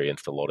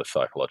experienced a lot of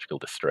psychological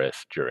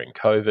distress during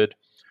COVID.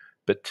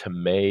 But to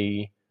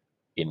me,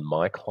 in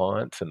my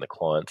clients and the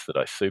clients that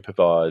I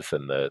supervise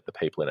and the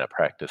people in our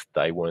practice,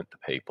 they weren't the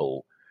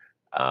people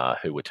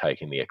who were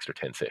taking the extra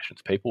 10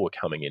 sessions. People were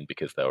coming in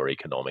because they were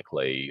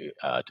economically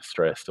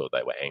distressed, or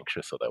they were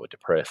anxious, or they were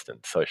depressed and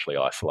socially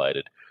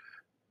isolated.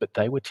 But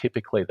they were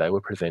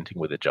presenting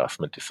with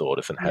adjustment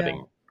disorders and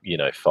having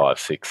 5,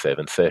 6,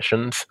 7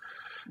 sessions.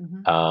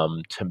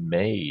 Mm-hmm. To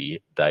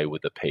me, they were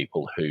the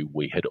people who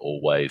we had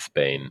always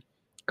been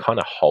kind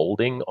of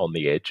holding on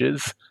the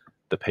edges,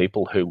 the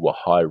people who were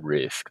high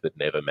risk that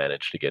never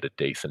managed to get a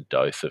decent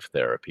dose of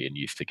therapy and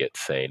used to get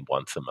seen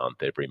once a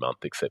month, every month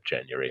except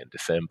January and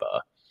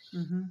December.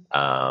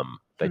 Mm-hmm.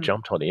 They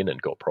jumped on in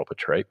and got proper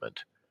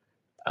treatment.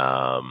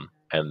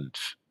 And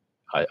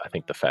I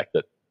think the fact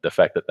that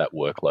that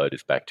workload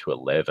is back to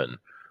 11,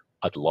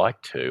 I'd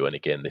like to, and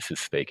again, this is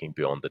speaking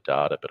beyond the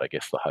data, but I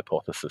guess the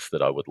hypothesis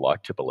that I would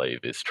like to believe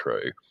is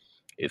true,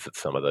 is that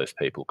some of those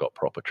people got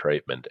proper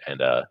treatment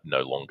and are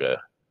no longer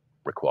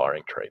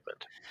requiring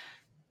treatment.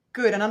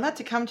 Good, and I'd like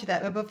to come to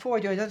that, but before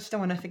I do, I just don't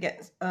want to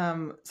forget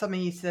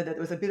something you said, that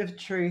there was a bit of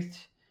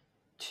truth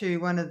to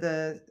one of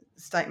the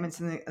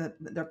statements in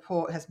the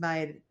report has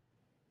made,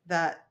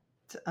 that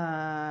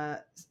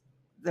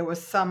there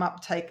was some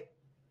uptake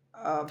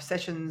of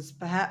sessions,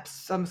 perhaps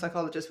some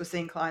psychologists were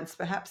seeing clients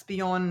perhaps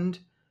beyond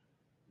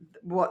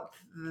what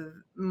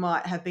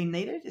might have been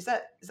needed. Is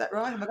that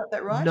right? Have I got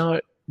that right?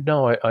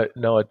 No,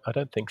 I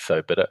don't think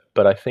so.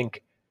 But I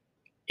think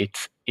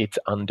it's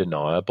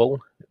undeniable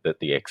that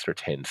the extra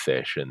 10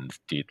 sessions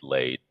did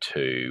lead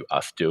to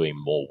us doing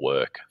more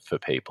work for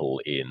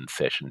people in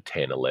session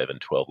 10, 11,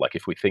 12. Like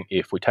if we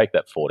take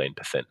that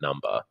 14%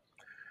 number,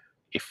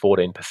 if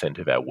 14%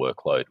 of our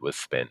workload was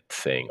spent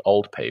seeing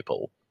old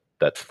people,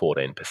 that's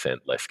 14%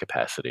 less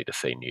capacity to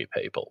see new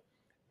people.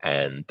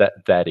 And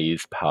that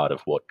is part of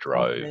what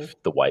drove Okay.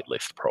 the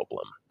waitlist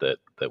problem that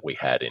we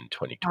had in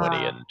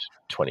 2020 Ah, and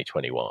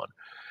 2021.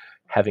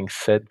 Having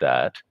said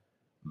that,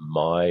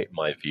 my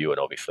view, and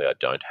obviously I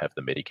don't have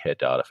the Medicare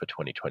data for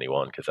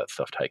 2021 because that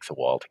stuff takes a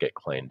while to get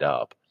cleaned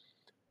up.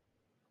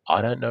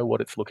 I don't know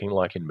what it's looking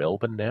like in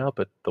Melbourne now,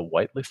 but the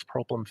waitlist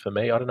problem for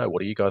me, I don't know,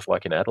 what are you guys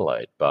like in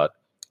Adelaide? But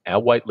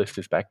our waitlist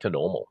is back to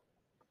normal.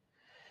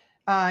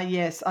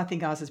 yes, I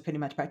think ours is pretty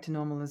much back to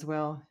normal as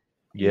well.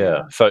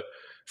 Yeah. Yeah.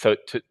 So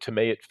to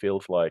me, it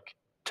feels like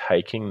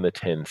taking the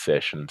 10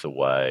 sessions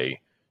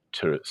away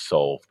to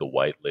solve the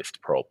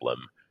waitlist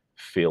problem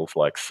feels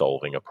like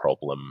solving a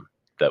problem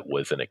that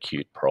was an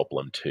acute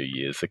problem 2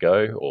 years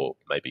ago, or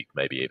maybe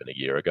even a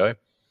year ago.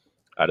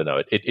 I don't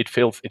know. It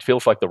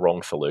feels like the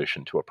wrong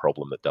solution to a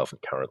problem that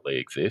doesn't currently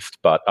exist.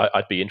 But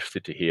I'd be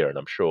interested to hear, and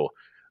I'm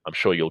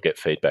sure you'll get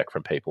feedback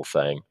from people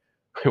saying,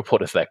 "What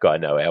does that guy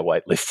know? Our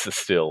wait lists are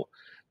still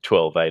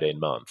 12, 18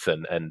 months,"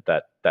 and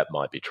that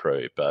might be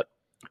true. But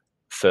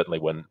certainly,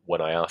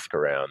 when I ask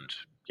around,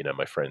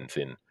 my friends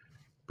in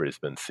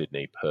Brisbane,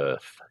 Sydney,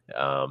 Perth,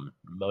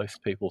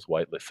 most people's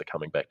wait lists are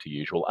coming back to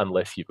usual,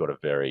 unless you've got a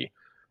very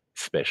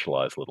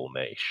specialised little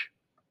niche.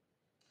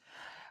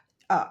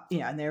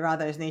 And there are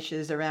those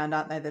niches around,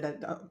 aren't they,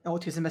 that are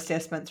autism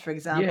assessments, for Yeah,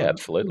 example,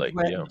 absolutely.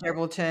 Yeah. in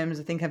general terms,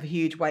 I think have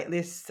huge wait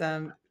lists.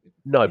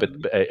 No, You but, know,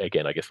 but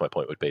again, I guess my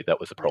point would be that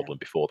was a yeah, problem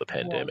before the it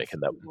pandemic, was.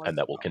 and that It was and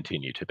the that will problem.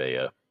 continue to be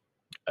a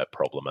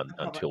problem A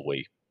problem. until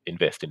we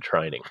invest in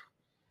training.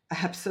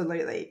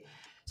 Absolutely.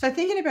 So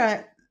thinking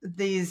about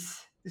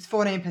this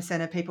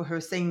 14% of people who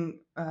are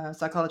seeing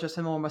psychologists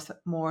for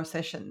more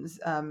sessions,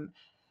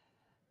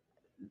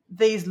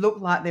 these look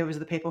like there was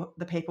the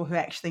people who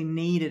actually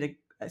needed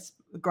a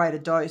greater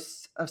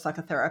dose of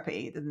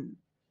psychotherapy than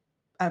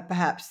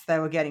perhaps they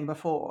were getting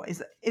before.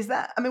 Is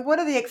that? I mean, what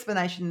are the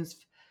explanations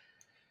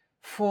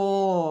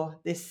for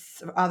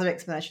this? Other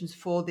explanations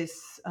for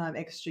this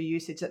extra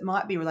usage that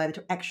might be related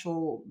to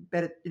actual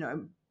better,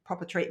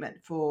 proper treatment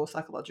for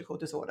psychological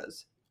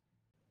disorders?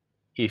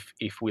 If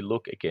we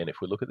look at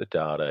the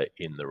data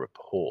in the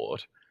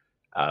report,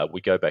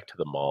 we go back to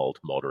the mild,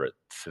 moderate,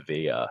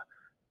 severe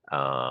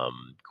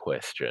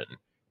question.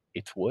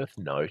 It's worth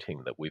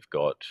noting that we've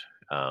got,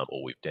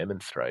 or we've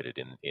demonstrated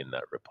in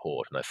that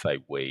report, and I say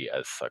we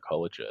as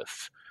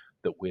psychologists,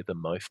 that we're the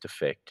most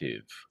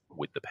effective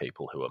with the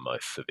people who are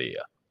most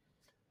severe.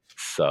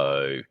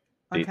 So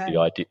the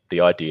Okay.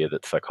 idea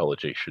that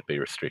psychology should be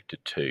restricted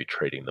to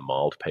treating the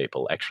mild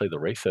people, actually the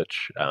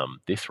research,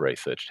 this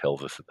research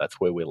tells us that that's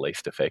where we're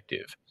least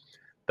effective.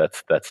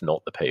 That's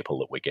not the people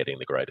that we're getting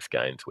the greatest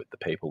gains with. The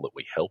people that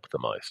we help the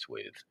most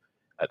with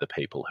are the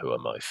people who are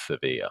most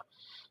severe.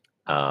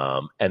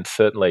 And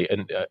certainly,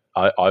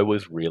 I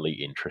was really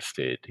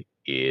interested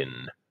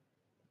in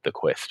the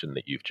question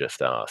that you've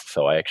just asked.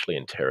 So I actually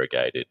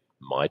interrogated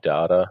my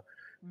data,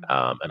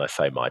 Mm-hmm. and I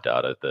say my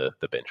data, the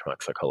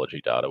benchmark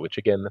psychology data, which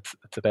again, that's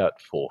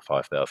about 4,000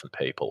 or 5,000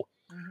 people.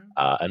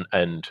 Mm-hmm.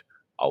 And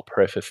I'll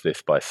preface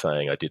this by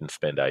saying I didn't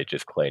spend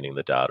ages cleaning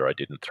the data. I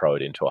didn't throw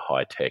it into a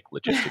high tech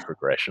logistic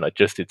regression. I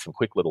just did some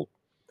quick little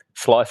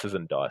slices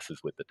and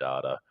dices with the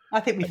data. I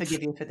think we And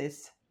forgive you for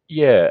this.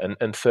 yeah,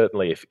 and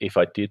certainly if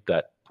I did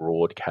that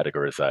broad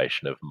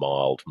categorization of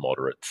mild,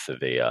 moderate,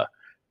 severe,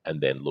 and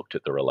then looked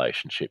at the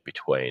relationship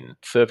between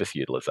service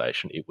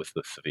utilization, it was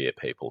the severe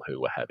people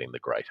who were having the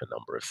greater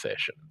number of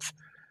sessions.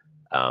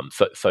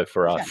 So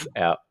for Okay. us,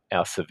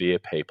 our severe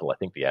people, I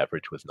think the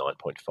average was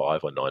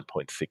 9.5 or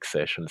 9.6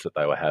 sessions that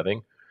they were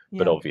having.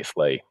 But Yeah.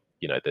 obviously,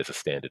 there's a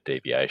standard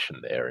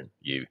deviation there, and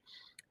you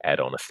add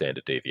on a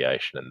standard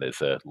deviation, and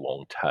there's a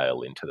long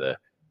tail into the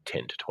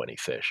 10 to 20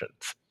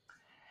 sessions.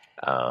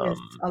 Yes.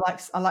 Um,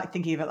 I like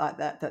thinking of it like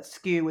that. That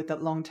skew with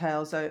that long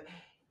tail. So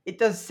it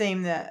does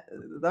seem that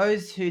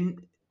those who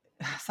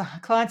so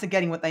clients are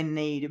getting what they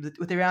need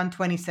with around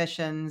 20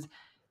 sessions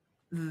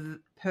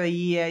per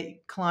year.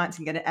 Clients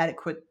can get an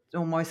adequate,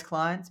 or most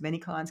clients, many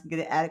clients can get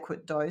an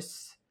adequate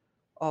dose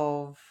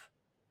of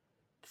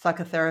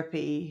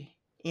psychotherapy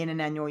in an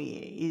annual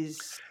year.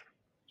 Is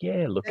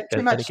yeah, look, that too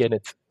and much? again,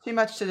 it's Too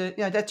much to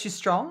the, that's too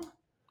strong.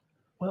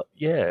 well,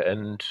 yeah,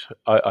 and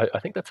I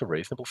think that's a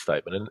reasonable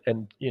statement.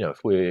 And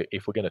if we're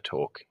going to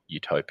talk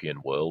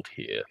utopian world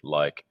here,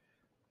 like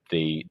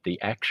the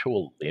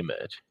actual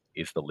limit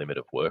is the limit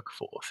of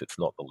workforce. It's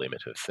not the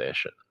limit of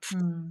sessions.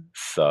 Mm.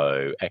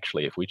 So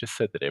actually, if we just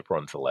said that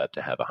everyone's allowed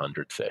to have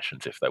 100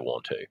 sessions if they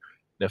want to,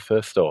 now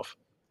first off,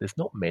 there's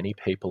not many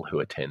people who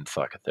attend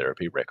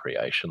psychotherapy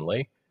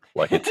recreationally.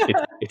 Like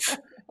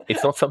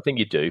it's not something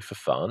you do for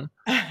fun.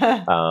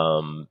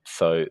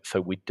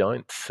 So we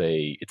don't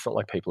see. It's not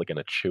like people are going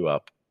to chew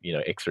up,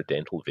 extra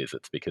dental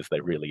visits because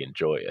they really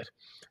enjoy it.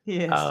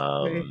 Yes,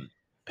 true. Um,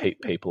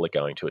 People are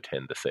going to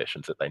attend the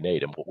sessions that they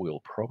need, and what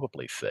we'll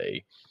probably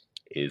see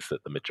is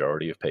that the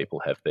majority of people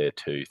have their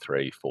 2,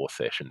 3, 4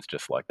 sessions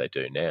just like they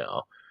do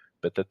now,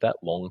 but that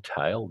long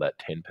tail, that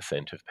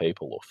 10% of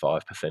people or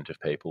 5% of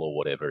people or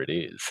whatever it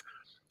is,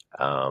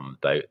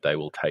 They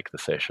will take the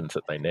sessions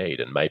that they need,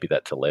 and maybe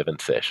that's 11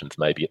 sessions,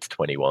 maybe it's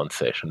 21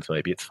 sessions,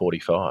 maybe it's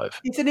 45.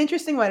 It's an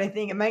interesting way to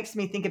think. It makes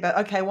me think about,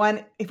 okay,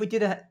 one, if we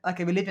did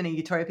we live in a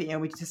utopia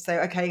and we just say,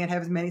 okay, you can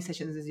have as many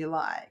sessions as you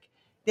like,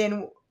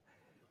 then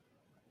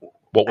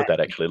what would that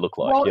actually look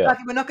like? Well, yeah. like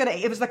we're not going to.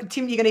 It was like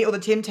you're going to eat all the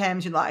Tim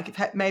Tams you like.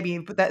 If maybe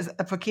you put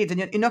that for kids, and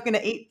you're not going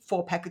to eat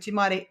 4 packets. You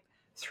might eat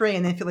 3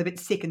 and then feel a bit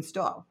sick and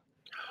stop.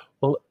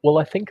 Well,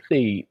 I think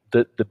the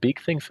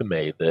big thing for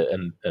me,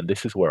 and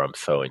this is where I'm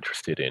so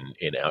interested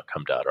in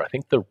outcome data. I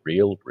think the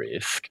real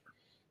risk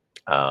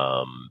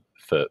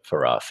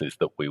for us is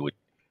that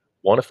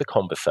one of the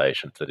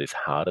conversations that is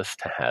hardest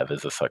to have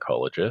as a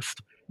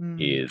psychologist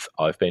is,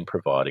 I've been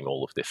providing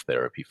all of this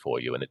therapy for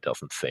you and it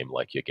doesn't seem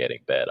like you're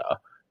getting better.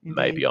 Indeed.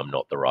 Maybe I'm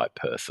not the right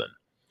person.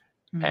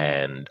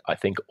 And I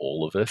think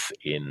all of us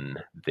in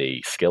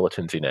the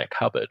skeletons in our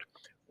cupboard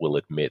will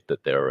admit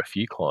that there are a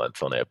few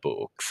clients on our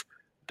books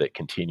that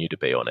continue to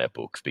be on our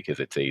books because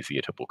it's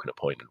easier to book an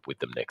appointment with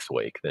them next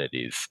week than it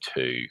is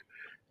to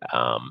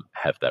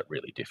have that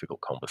really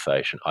difficult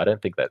conversation. I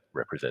don't think that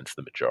represents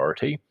the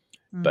majority,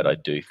 but I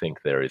do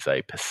think there is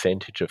a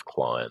percentage of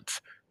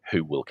clients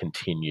who will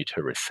continue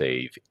to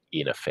receive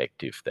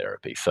ineffective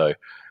therapy. So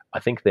I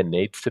think there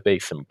needs to be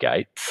some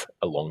gates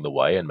along the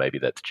way, and maybe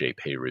that's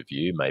GP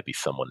review. Maybe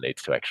someone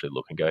needs to actually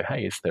look and go,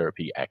 hey, is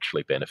therapy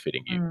actually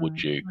benefiting you?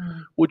 Would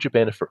you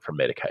benefit from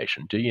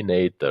medication? Do you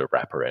need the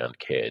wraparound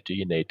care? Do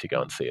you need to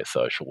go and see a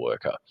social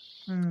worker?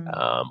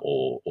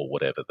 Or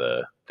whatever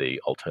the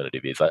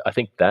alternative is. I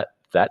think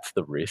that's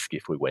the risk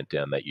if we went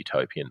down that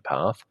utopian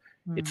path.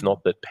 It's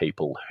not that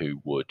people who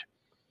would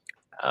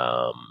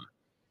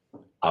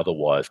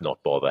otherwise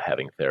not bother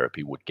having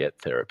therapy would get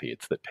therapy.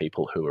 It's that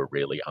people who are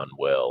really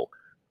unwell,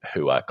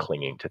 who are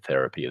clinging to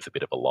therapy as a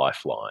bit of a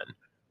lifeline,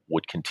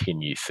 would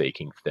continue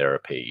seeking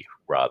therapy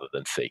rather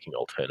than seeking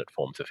alternate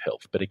forms of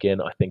health. But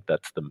again, I think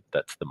that's the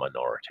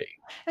minority.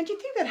 And do you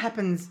think that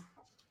happens?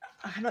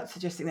 I'm not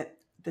suggesting that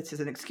this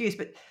is an excuse,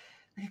 but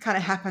it kind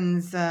of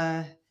happens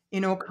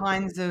in all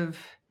kinds of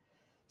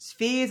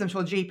spheres. I'm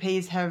sure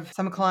GPs have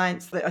some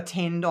clients that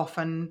attend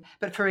often,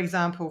 but for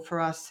example, for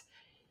us,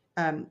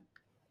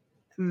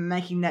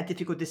 making that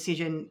difficult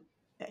decision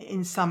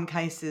in some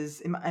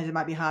cases, as it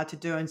might be hard to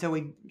do, and so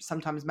we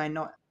sometimes may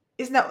not.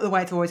 Isn't that the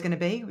way it's always going to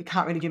be? We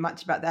can't really do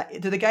much about that.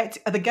 Are the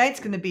gates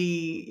going to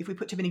be, if we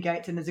put too many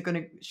gates in, is it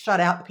going to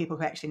shut out the people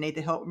who actually need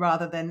the help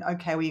rather than,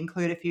 okay, we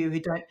include a few who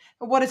don't?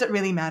 But what does it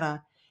really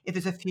matter if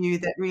there's a few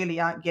that really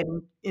aren't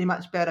getting any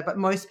much better, but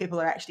most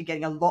people are actually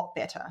getting a lot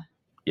better?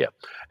 Yeah,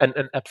 and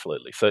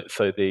absolutely. So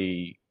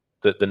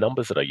the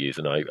numbers that I use,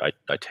 and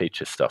I teach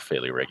this stuff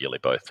fairly regularly,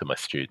 both to my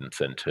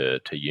students and to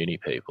uni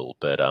people,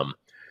 but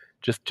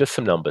just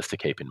some numbers to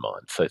keep in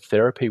mind. So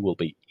therapy will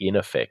be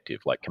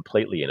ineffective, like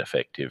completely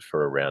ineffective,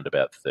 for around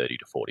about 30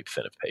 to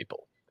 40% of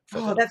people.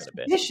 So that's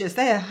vicious.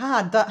 They are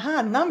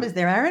hard numbers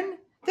there, Aaron.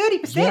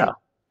 30%. Yeah.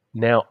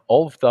 Now,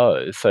 of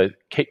those, so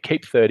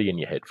keep 30 in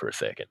your head for a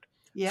second.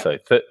 Yep. So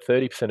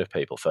 30% of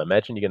people. So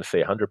imagine you're going to see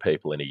 100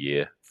 people in a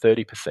year.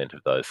 30%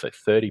 of those, so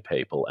 30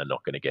 people, are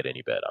not going to get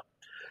any better.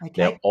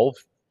 Okay. Now,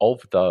 of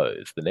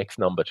those, the next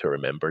number to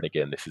remember, and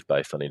again, this is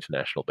based on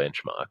international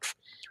benchmarks,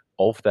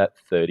 of that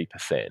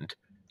 30%,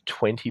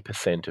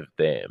 20% of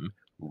them,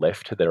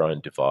 left to their own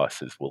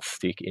devices, will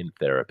stick in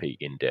therapy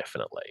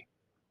indefinitely.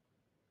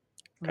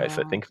 Okay,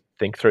 So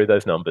think through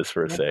those numbers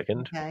for a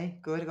second. Okay,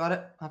 good, got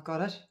it. I've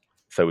got it.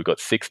 So we've got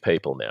 6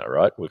 people now,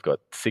 right? We've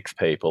got 6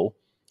 people,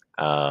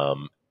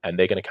 and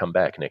they're going to come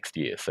back next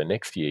year. So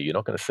next year, you're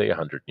not going to see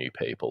 100 new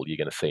people. You're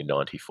going to see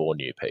 94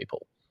 new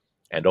people.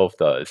 And of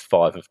those,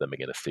 5 of them are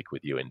going to stick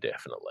with you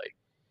indefinitely.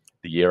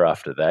 The year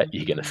after that,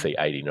 you're going to see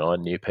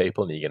 89 new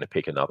people, and you're going to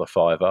pick another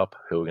 5 up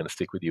who are going to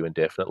stick with you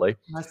indefinitely.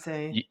 I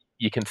see.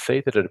 You can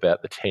see that at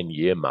about the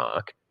 10-year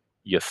mark,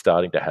 you're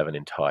starting to have an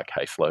entire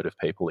caseload of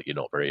people that you're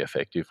not very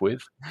effective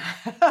with.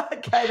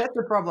 Okay, that's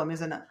the problem,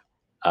 isn't it?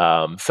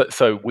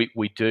 So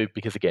we do,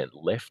 because again,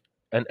 left,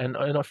 and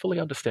I fully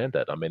understand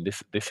that. I mean,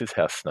 this is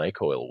how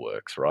snake oil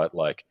works, right?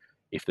 Like,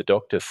 if the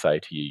doctors say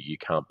to you, you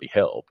can't be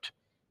helped,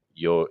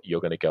 you're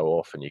going to go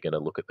off and you're going to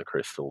look at the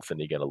crystals and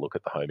you're going to look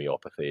at the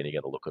homeopathy and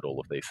you're going to look at all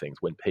of these things.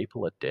 When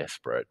people are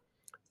desperate,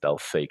 they'll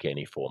seek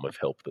any form of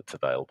help that's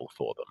available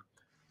for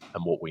them.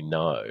 And what we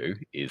know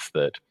is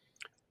that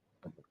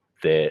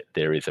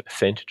there is a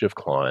percentage of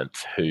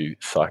clients who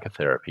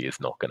psychotherapy is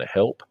not going to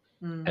help,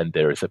 and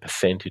there is a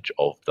percentage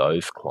of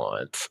those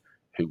clients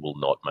who will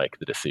not make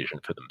the decision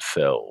for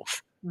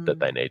themselves that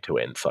they need to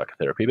end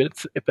psychotherapy.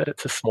 But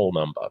it's a small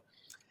number.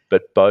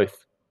 But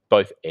both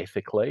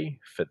ethically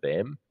for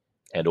them,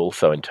 and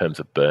also in terms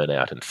of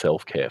burnout and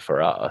self-care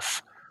for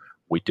us,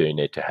 we do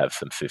need to have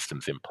some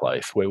systems in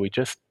place where we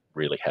just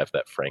really have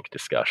that frank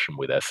discussion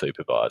with our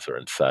supervisor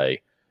and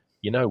say,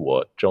 you know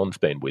what, John's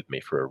been with me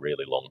for a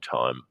really long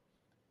time.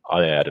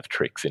 I'm out of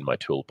tricks in my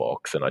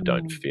toolbox, and I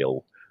don't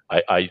feel,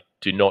 I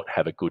do not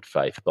have a good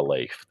faith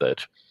belief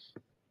that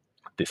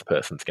this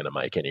person's going to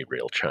make any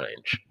real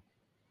change.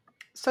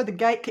 So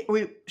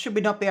should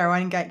we not be our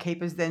own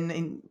gatekeepers then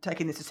in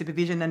taking this to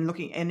supervision and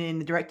looking and in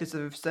the directors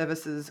of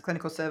services,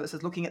 clinical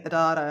services, looking at the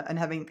data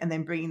and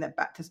then bringing that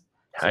back to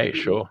Hey, the,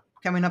 sure.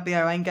 can we not be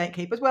our own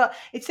gatekeepers? Well,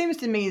 it seems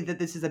to me that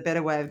this is a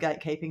better way of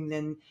gatekeeping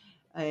than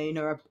a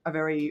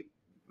very,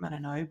 I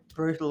don't know,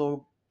 brutal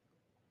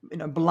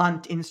or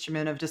blunt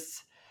instrument of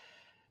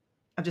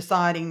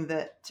deciding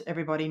that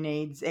everybody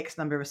needs X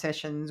number of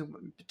sessions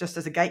just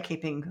as a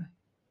gatekeeping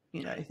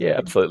Yeah, thing.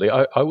 absolutely.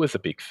 I was a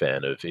big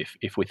fan of,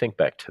 if we think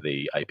back to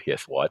the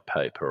APS white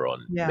paper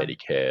on Yeah.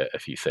 Medicare a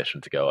few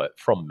sessions ago,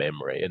 from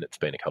memory, and it's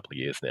been a couple of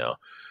years now,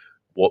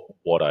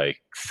 what I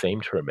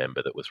seem to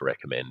remember that was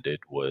recommended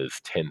was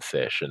 10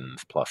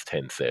 sessions plus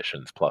 10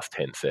 sessions plus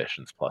 10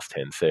 sessions plus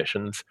 10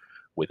 sessions,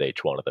 with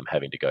each one of them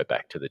having to go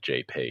back to the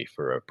GP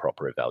for a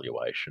proper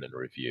evaluation and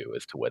review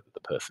as to whether the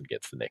person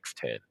gets the next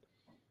 10.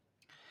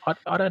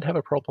 I don't have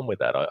a problem with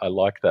that. I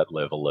like that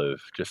level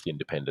of just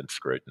independent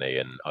scrutiny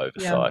and Yeah.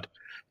 oversight.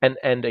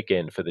 And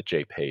again, for the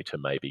GP to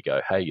maybe go,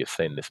 hey, you've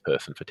seen this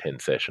person for 10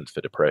 sessions for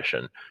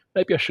depression.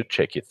 Maybe I should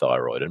check your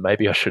thyroid, and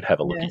maybe I should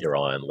have a look at Yes. your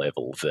iron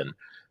levels and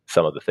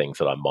some of the things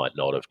that I might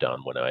not have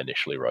done when I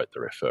initially wrote the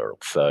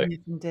referral. So, Yes,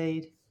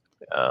 indeed.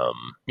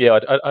 yeah,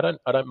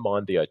 I don't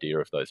mind the idea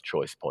of those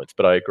choice points,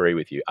 but I agree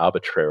with you.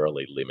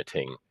 Arbitrarily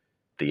limiting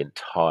the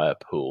entire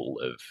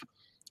pool of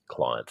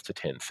clients to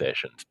 10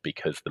 sessions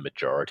because the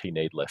majority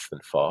need less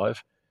than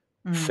 5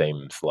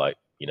 seems like,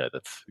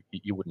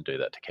 you wouldn't do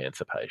that to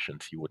cancer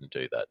patients. You wouldn't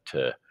do that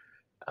to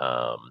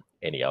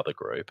any other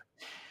group.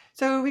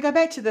 So we go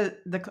back to the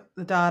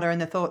data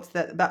and the thoughts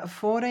that about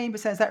 14%,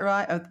 is that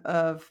right,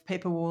 of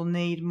people will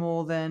need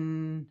more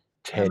than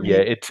how 10, yeah,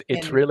 many? it's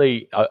 10.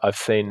 really, I've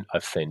seen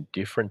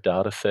different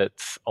data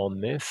sets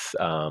on this,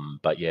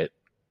 but yet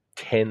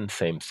 10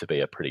 seems to be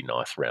a pretty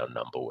nice round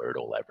number where it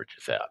all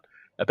averages out.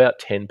 About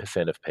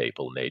 10% of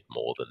people need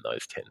more than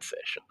those 10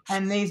 sessions.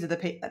 And these are the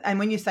people. And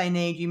when you say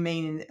need, you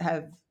mean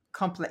have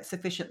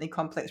sufficiently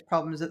complex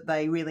problems that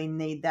they really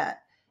need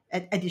that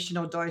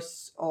additional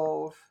dose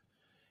of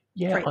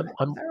Yeah, treatment.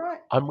 Is that right?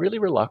 I'm really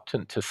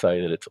reluctant to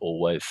say that it's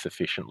always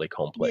sufficiently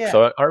complex. Yeah.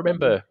 So I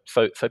remember,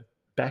 so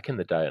back in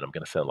the day, and I'm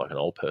going to sound like an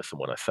old person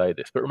when I say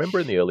this, but remember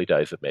in the early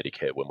days of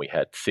Medicare when we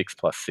had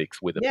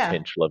 6+6 with a Yeah.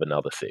 potential of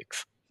another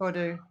 6. Or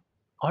do.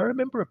 I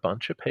remember a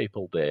bunch of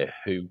people there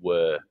who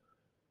were.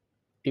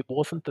 It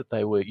wasn't that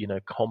they were,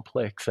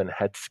 complex and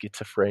had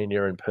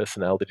schizophrenia and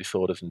personality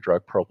disorders and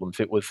drug problems.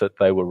 It was that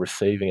they were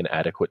receiving an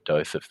adequate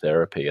dose of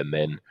therapy, and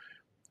then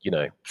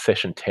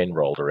session 10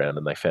 rolled around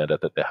and they found out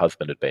that their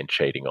husband had been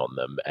cheating on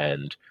them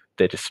and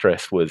their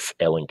distress was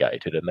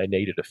elongated and they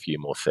needed a few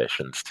more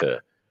sessions to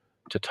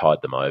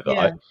tide them over.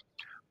 Yeah.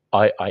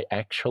 I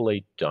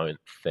actually don't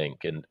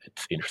think, and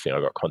it's interesting,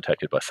 I got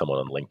contacted by someone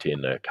on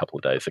LinkedIn a couple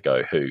of days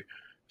ago who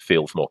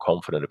feels more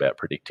confident about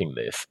predicting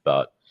this,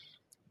 but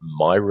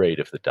my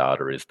read of the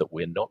data is that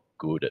we're not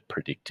good at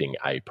predicting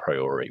a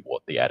priori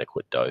what the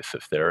adequate dose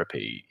of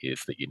therapy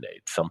is that you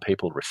need. Some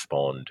people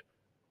respond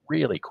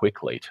really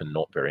quickly to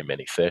not very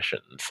many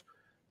sessions,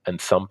 and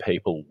some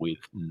people with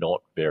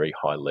not very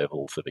high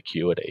levels of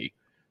acuity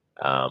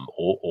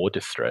or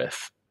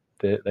distress,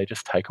 they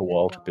just take a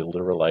while to build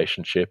a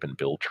relationship and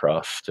build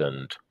trust.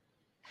 And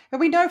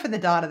we know from the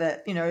data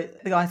that,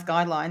 the guy's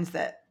guidelines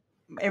that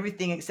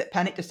everything except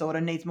panic disorder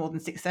needs more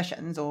than 6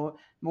 sessions or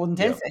more than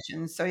 10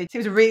 sessions. So it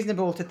seems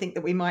reasonable to think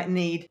that we might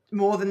need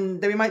more than,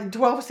 that we might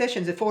 12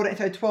 sessions, so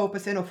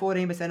 12% or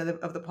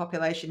 14% of the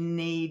population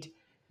need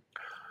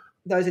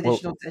those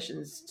additional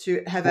sessions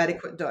to have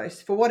adequate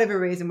dose for whatever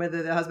reason,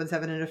 whether the husband's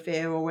having an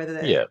affair or whether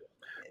they're, yeah,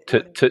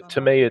 to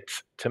me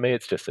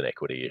it's just an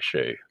equity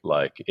issue.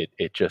 Like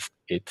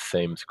it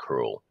seems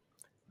cruel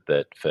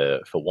that for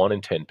 1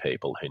 in 10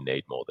 people who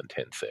need more than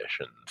 10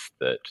 sessions,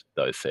 that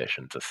those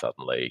sessions are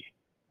suddenly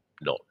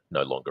no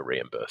longer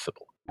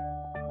reimbursable.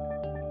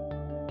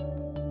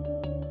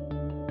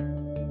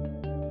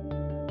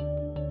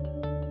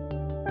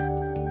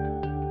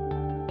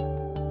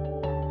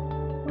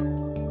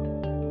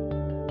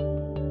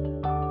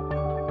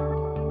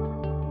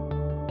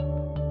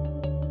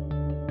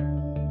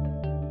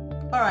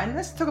 All right, and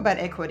let's talk about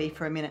equity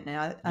for a minute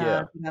now.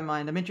 Yeah. If you don't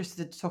mind, I'm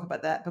interested to talk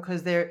about that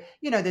because there's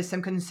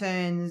some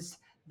concerns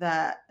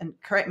that, and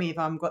correct me if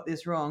I've got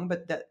this wrong,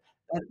 but that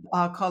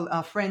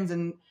our friends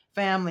and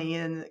family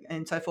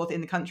and so forth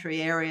in the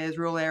country areas,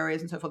 rural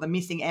areas, and so forth are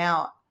missing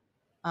out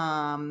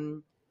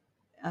on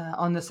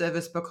the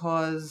service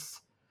because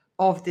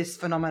of this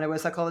phenomena where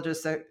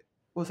psychologists are,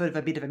 well, sort of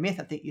a bit of a myth.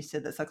 I think you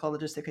said that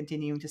psychologists are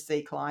continuing to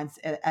see clients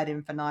ad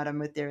infinitum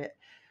with their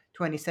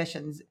 20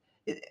 sessions.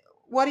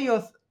 What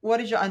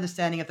is your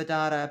understanding of the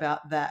data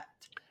about that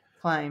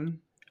claim?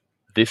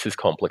 This is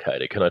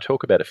complicated. Can I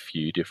talk about a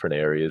few different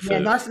areas? Yeah,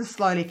 nice and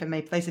slowly for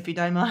me, please, if you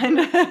don't mind.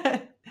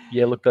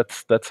 Yeah, look,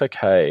 that's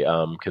okay.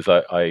 Because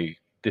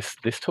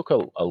this took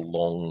a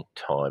long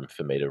time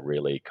for me to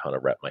really kind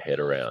of wrap my head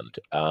around.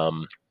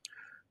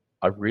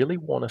 I really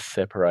want to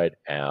separate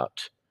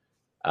out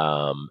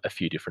a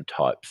few different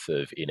types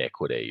of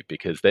inequity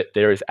because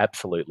there is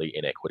absolutely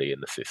inequity in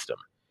the system.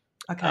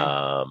 Okay.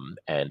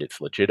 And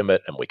it's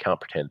legitimate, and we can't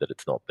pretend that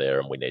it's not there,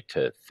 and we need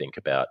to think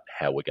about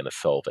how we're going to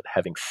solve it.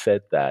 Having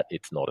said that,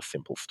 it's not a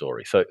simple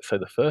story. So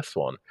the first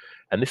one,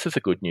 and this is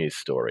a good news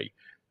story,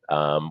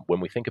 when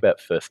we think about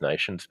First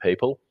Nations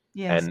people,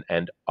 Yes.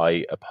 and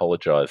I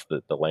apologise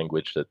that the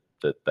language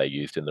that they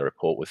used in the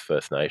report was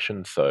First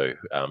Nations. So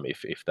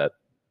if that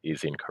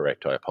is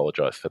incorrect, I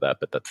apologise for that,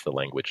 but that's the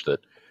language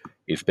that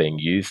is being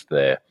used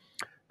there.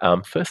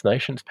 First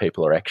Nations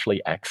people are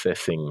actually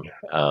accessing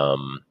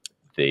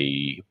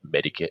the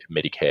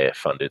Medicare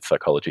funded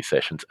psychology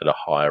sessions at a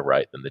higher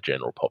rate than the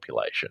general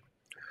population.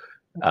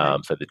 Okay.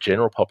 So the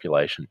general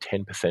population,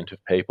 10%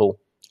 of people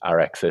are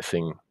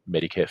accessing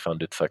Medicare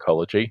funded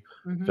psychology.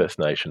 Hmm. First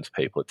Nations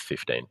people, it's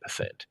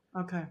 15%.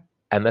 Okay.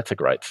 And that's a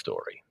great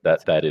story.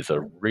 That's That is a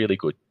good. really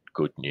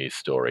good news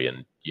story.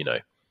 And,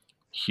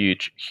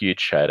 huge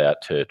shout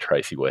out to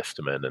Tracy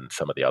Westerman and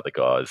some of the other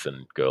guys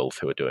and girls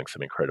who are doing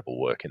some incredible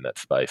work in that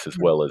space, as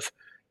Yeah. well as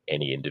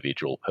any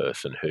individual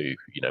person who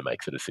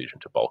makes a decision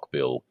to bulk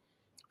bill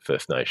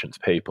First Nations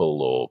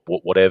people or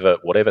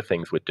whatever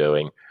things we're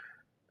doing.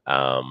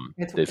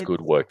 There's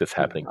good work that's Good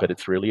happening, but stuff.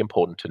 it's really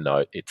important to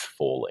note it's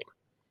falling.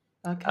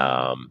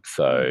 Okay.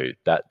 So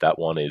that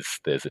one is,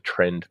 there's a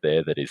trend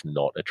there that is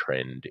not a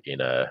trend in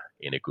a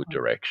good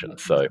direction.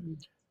 So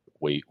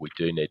we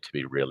do need to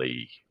be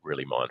really,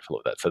 really mindful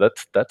of that. So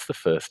that's the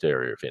first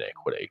area of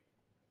inequity.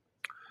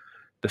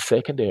 The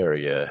second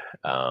area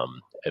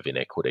of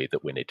inequity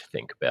that we need to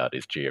think about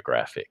is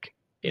geographic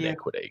Yeah.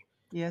 inequity,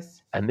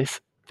 Yes. and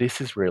this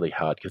is really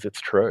hard because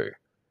it's true.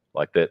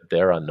 Like that,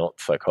 there are not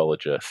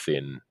psychologists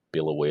in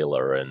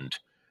Billawheeler and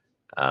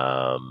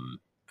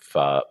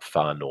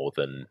far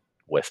northern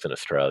Western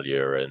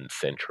Australia and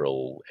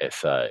central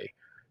SA.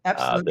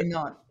 Absolutely That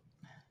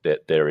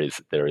not. there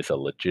is a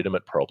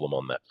legitimate problem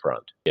on that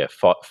front. Yeah,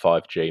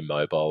 5G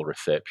mobile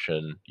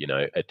reception,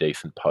 a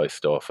decent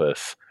post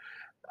office.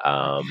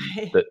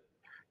 Okay. That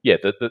yeah,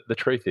 the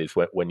truth is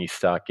when you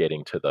start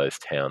getting to those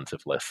towns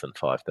of less than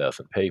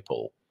 5,000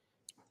 people,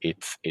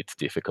 it's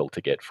difficult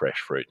to get fresh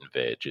fruit and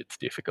veg. It's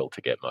difficult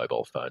to get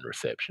mobile phone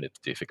reception. It's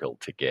difficult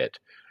to get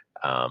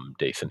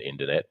decent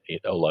internet.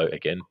 Although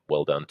again,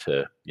 well done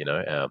to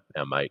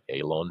our mate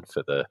Elon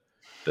for the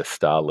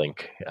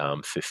Starlink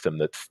system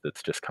that's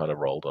just kind of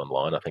rolled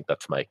online. I think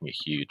that's making a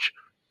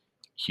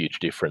huge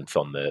difference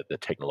on the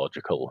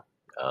technological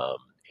um,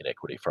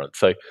 inequity front.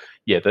 So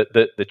yeah,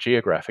 the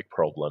geographic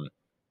problem,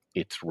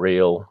 it's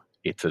real.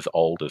 It's as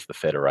old as the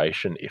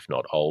Federation, if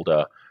not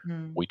older.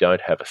 Hmm. We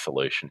don't have a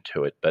solution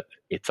to it, but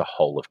it's a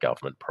whole of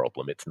government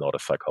problem. It's not a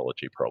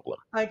psychology problem.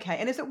 Okay,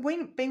 and has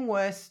it been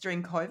worse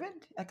during COVID?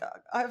 Like,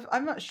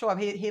 I'm not sure.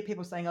 I hear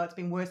people saying, "Oh, it's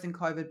been worse in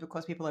COVID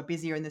because people are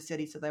busier in the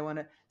city, so they want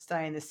to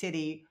stay in the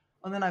city."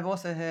 And then I've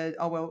also heard,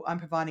 "Oh, well, I'm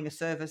providing a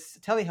service,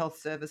 a telehealth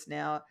service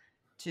now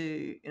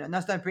to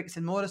there's no bricks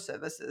and mortar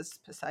services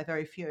per se,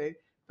 very few,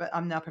 but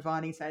I'm now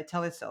providing, say, a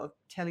teleservice,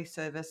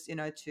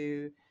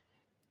 to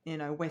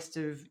west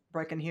of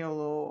Broken Hill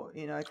or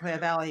Clare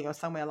Valley or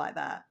somewhere like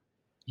that."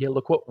 Yeah,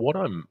 look, what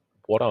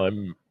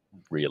I'm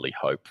really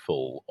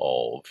hopeful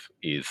of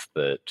is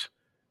that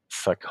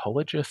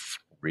psychologists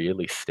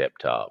really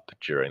stepped up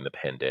during the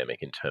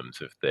pandemic in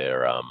terms of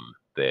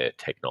their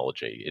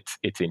technology.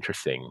 It's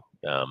interesting.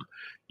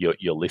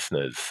 Your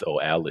listeners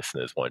or our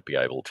listeners won't be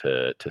able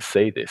to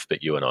see this,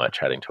 but you and I are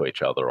chatting to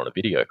each other on a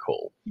video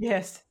call.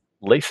 Yes,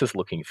 Lisa's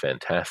looking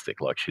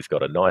fantastic. Like she's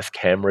got a nice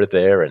camera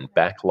there and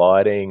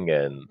backlighting,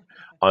 and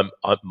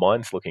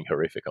mine's looking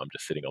horrific. I'm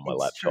just sitting on my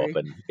it's laptop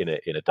true. and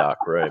in a dark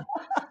room.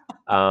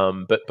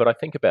 But I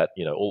think about,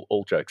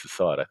 all jokes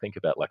aside, I think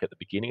about like at the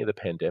beginning of the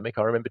pandemic,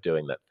 I remember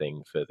doing that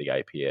thing for the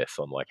APS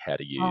on like how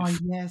to Oh,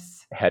 use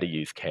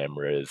yes,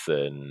 cameras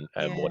and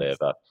yes.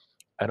 whatever.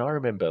 And I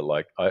remember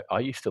like I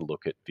used to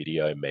look at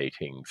video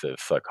meetings of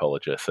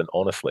psychologists, and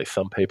honestly,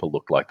 some people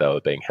looked like they were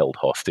being held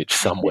hostage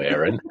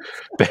somewhere and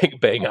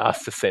being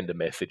asked to send a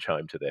message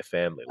home to their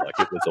family. Like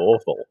it was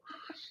awful.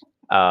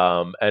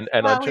 And I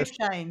How we've just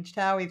changed,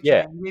 how we've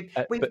yeah, changed. We've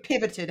but we've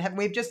pivoted, haven't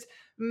we? We've just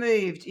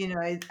moved,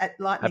 at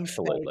lightning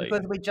speed absolutely,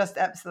 because we just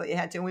absolutely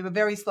had to. And we were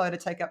very slow to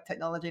take up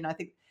technology. And I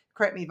think,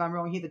 correct me if I'm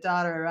wrong here, the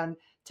data around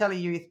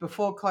teleyouth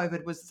before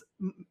COVID was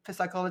for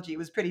psychology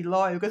was pretty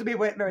low because we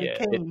weren't very yeah.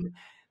 keen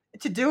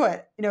to do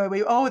it.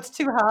 It's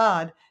too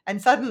hard, and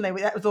suddenly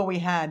that was all we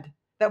had.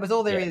 That was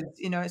all there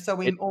Yeah, is. So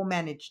we it all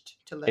managed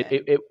to it it, learn,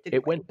 it, didn't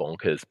it we? went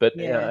bonkers. But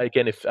Yeah.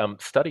 again, if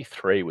study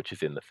three, which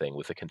is in the thing,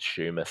 was a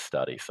consumer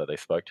study, so they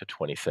spoke to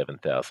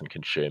 27,000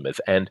 consumers,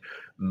 and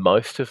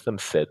most of them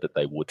said that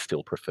they would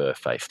still prefer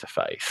face to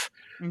face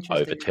over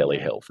Interesting. Yeah.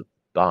 telehealth.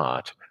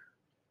 But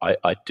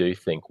I do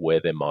think where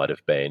there might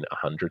have been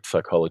 100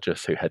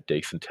 psychologists who had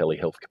decent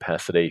telehealth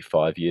capacity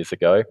 5 years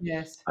ago,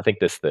 Yes. I think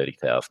there's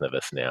 30,000 of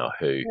us now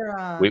who There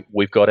are.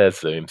 we've got our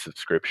Zoom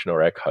subscription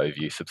or our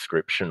CoView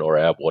subscription or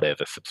our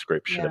whatever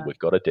subscription, and Yeah. we've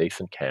got a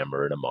decent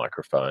camera and a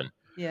microphone.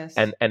 Yes.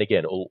 And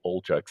again,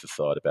 all jokes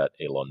aside about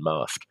Elon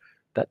Musk,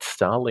 that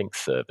Starlink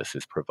service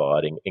is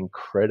providing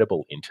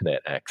incredible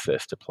internet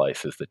access to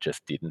places that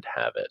just didn't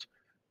have it.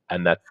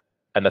 And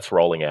and that's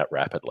rolling out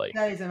rapidly.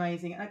 That is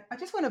amazing. I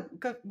just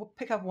want to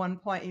pick up one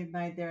point you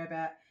made there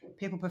about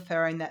people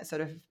preferring that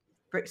sort of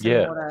bricks and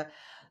Yeah, mortar.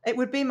 It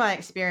would be my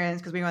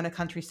experience because we run a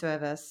country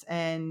service,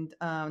 and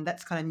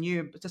that's kind of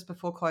new, just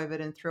before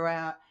COVID and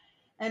throughout.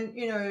 And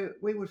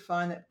we would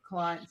find that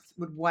clients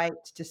would wait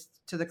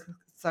just to the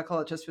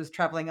psychologist was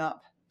traveling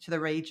up to the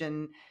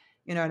region,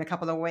 in a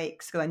couple of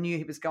weeks because I knew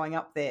he was going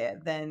up there.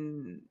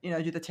 Then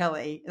do the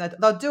telly.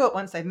 They'll do it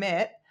once they've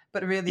met,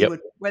 but really yep, would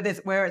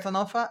where it's on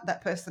offer,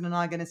 that person and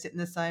I are going to sit in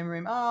the same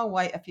room. Oh, I'll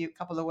wait a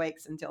couple of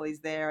weeks until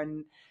he's there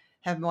and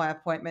have my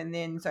appointment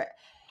then. So,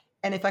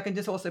 and if I can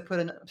just also put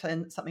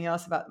in something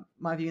else about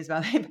my views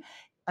about him,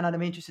 and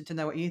I'm interested to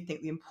know what you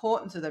think. The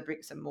importance of the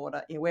bricks and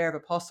mortar,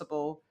 wherever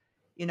possible.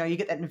 You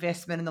get that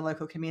investment in the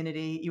local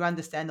community. You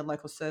understand the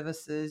local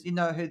services. You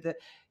know that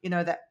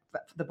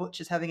the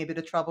butcher's having a bit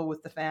of trouble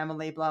with the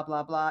family. Blah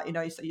blah blah.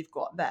 So you've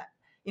got that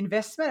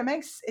investment.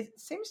 It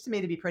seems to me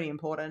to be pretty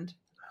important.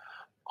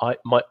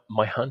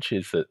 my hunch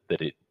is that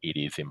it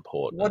is What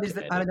important, is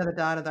it? and I don't know the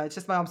data though. It's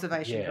just my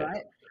observations, yeah,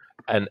 right?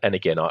 and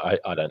again, I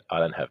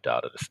don't have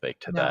data to speak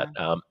to that.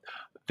 No.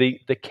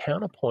 The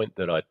counterpoint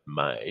that I'd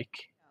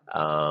make,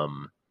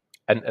 um,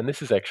 and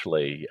this is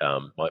actually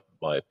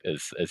my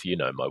as you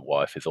know, my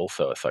wife is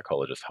also a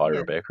psychologist. Hi, Yeah.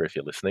 Rebecca, if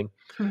you're listening.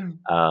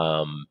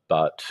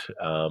 But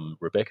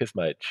Rebecca's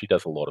mate, she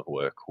does a lot of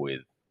work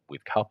with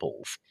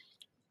couples,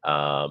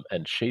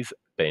 and she's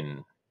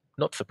been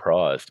not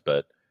surprised,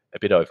 but a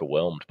bit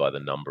overwhelmed by the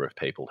number of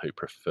people who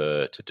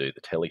prefer to do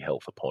the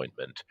telehealth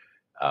appointment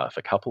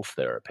for couples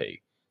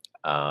therapy.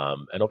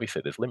 And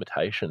obviously, there's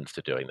limitations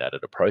to doing that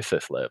at a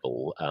process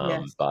level.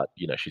 Yes. But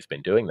she's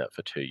been doing that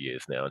for 2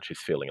 years now, and she's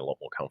feeling a lot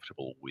more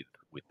comfortable with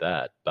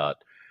that. But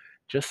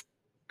just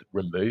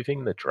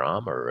removing the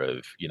drama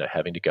of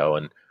having to go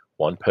and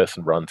one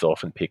person runs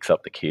off and picks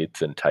up the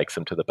kids and takes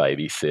them to the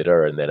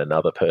babysitter, and then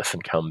another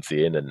person comes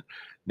in, and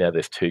now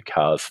there's two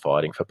cars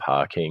fighting for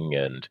parking,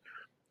 and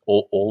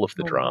all of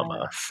the All drama.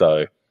 that.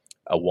 So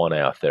a 1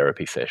 hour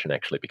therapy session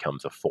actually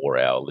becomes a 4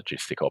 hour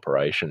logistic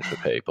operation for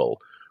people,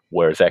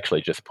 whereas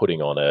actually just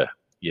putting on a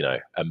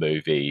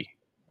movie,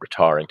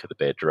 retiring to the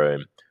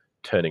bedroom,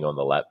 turning on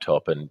the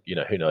laptop, and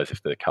who knows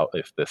if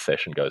the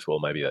session goes well,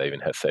 maybe they even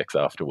have sex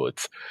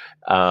afterwards.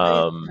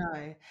 Um,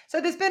 No.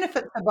 So there's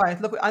benefits to both.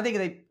 Look, I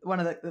think one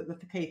of the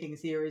key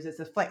things here is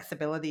the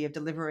flexibility of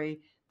delivery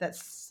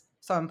that's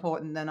so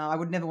important, and I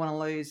would never want to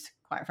lose,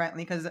 quite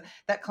frankly, because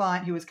that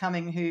client who was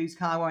coming whose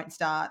car won't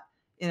start,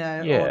 or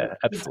the yeah,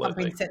 kids come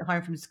being absolutely. sent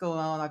home from school,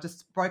 oh, and I've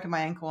just broken my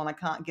ankle and I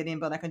can't get in,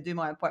 but I can do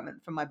my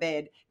appointment from my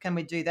bed. Can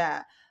we do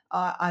that?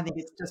 I think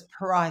it's just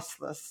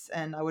priceless,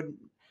 and I would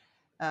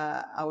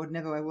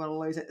never want to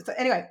lose it. So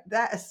anyway,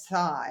 that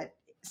aside,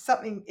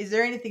 is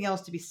there anything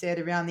else to be said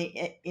around the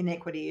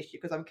inequity issue?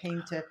 Because I'm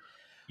keen to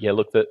Yeah,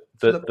 look,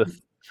 sort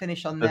of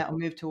finish on the that or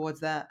move towards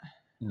that.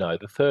 no,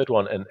 the third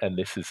one, and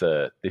this is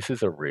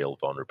a real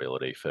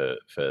vulnerability for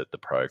the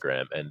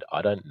program, and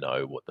I don't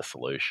know what the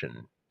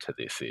solution to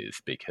this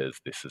is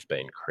because this has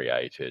been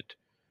created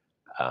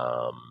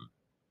um,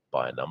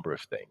 by a number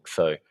of things.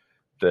 So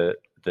the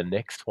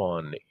next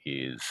one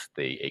is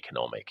the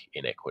economic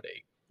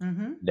inequity.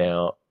 Mm-hmm.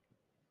 Now,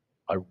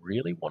 I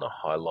really want to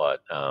highlight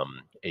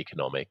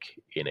economic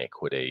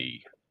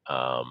inequity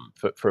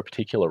for a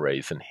particular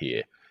reason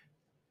here.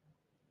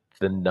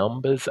 The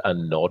numbers are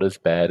not as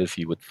bad as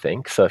you would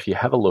think. So if you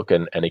have a look,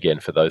 and again,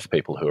 for those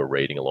people who are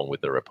reading along with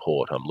the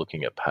report, I'm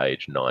looking at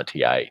page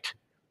 98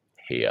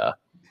 here.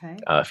 Okay.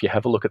 If you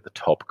have a look at the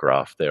top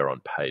graph there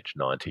on page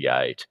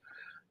 98,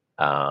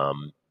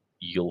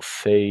 you'll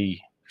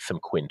see some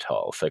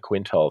quintiles. So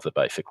quintiles are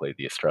basically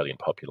the Australian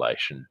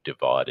population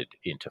divided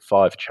into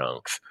 5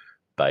 chunks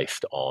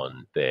based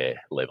on their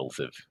levels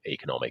of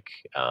economic,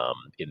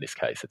 in this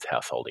case, it's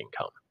household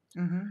income.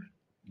 Mm-hmm.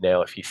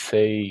 Now, if you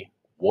see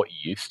what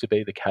used to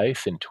be the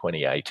case in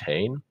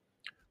 2018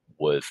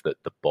 was that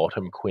the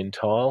bottom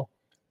quintile,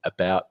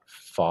 about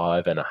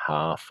 5.5,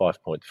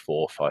 5.4,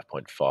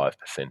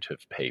 5.5% of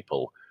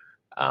people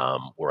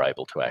were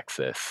able to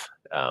access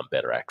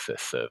better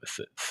access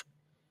services.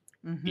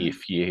 Mm-hmm.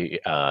 If you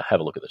have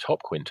a look at the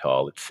top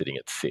quintile, it's sitting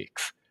at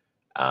 6.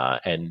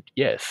 And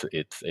yes,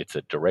 it's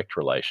a direct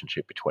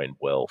relationship between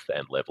wealth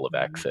and level of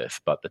Mm-hmm.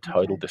 access, but the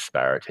total Okay.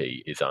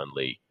 disparity is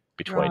only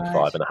between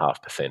Right.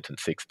 5.5% and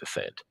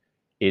 6%.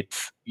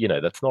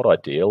 That's not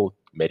ideal.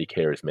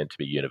 Medicare is meant to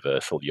be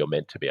universal. You're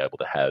meant to be able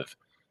to have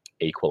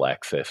equal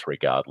access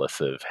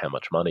regardless of how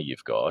much money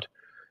you've got.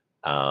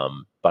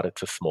 But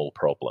it's a small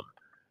problem.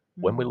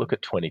 When we Mm. look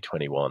at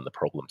 2021, the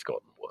problem's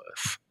gotten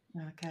worse.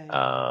 Okay.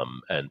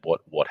 And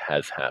what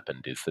has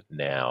happened is that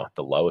now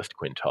the lowest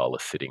quintile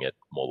is sitting at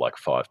more like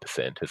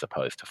 5% as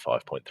opposed to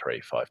 5.3,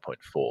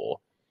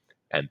 5.4.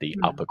 And the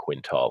upper Mm.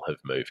 quintile have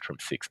moved from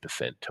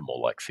 6% to more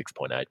like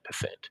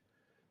 6.8%.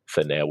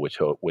 So now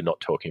we're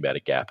not talking about a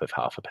gap of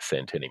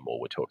 0.5%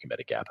 anymore. We're talking about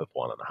a gap of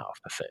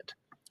 1.5%.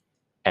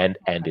 And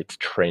Okay. it's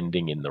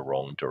trending in the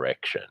wrong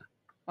direction.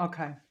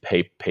 Okay.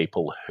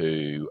 People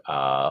who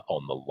are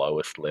on the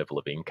lowest level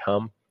of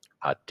income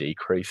are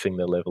decreasing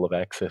their level of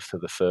access to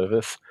the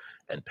service,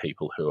 and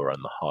people who are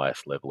on the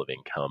highest level of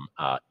income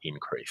are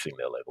increasing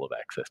their level of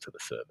access to the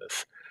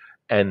service.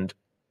 And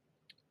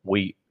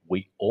we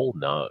all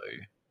know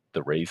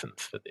the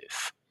reasons for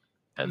this.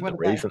 And What are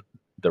they?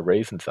 the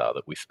reasons are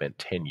that we spent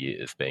 10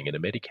 years being in a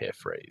Medicare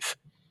freeze.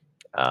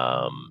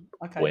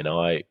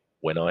 Okay.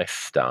 When I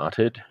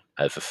started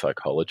as a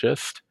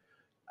psychologist,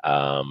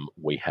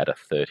 we had a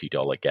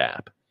 $30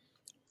 gap.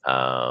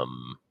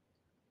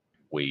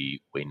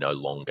 We no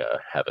longer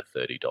have a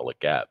 $30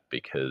 gap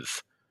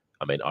because,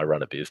 I mean, I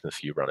run a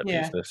business, you run a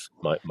Yeah. business.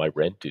 My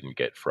rent didn't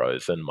get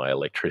frozen, my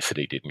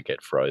electricity didn't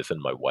get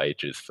frozen, my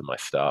wages for my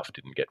staff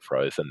didn't get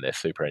frozen, their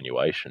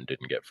superannuation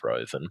didn't get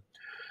frozen.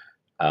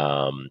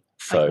 Okay,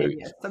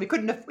 yes. So we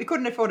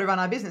couldn't afford to run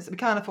our business. We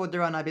can't afford to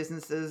run our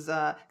businesses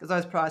because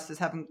those prices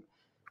haven't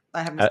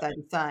stayed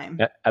the same.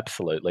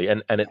 Absolutely,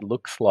 and it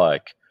looks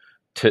like,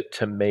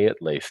 to me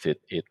at least,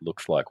 it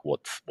looks like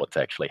what's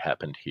actually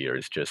happened here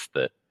is just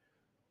that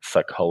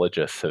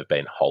psychologists have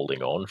been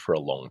holding on for a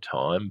long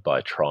time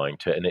by trying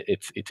to, and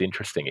it's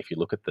interesting if you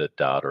look at the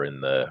data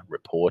in the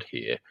report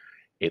here.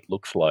 It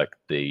looks like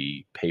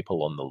the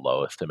people on the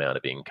lowest amount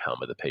of income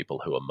are the people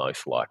who are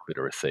most likely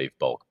to receive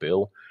bulk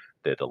bill.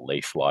 They're the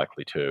least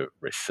likely to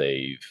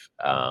receive,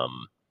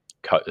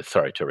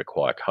 to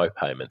require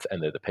co-payments,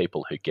 and they're the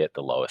people who get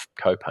the lowest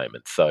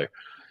co-payments. So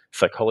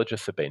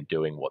psychologists have been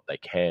doing what they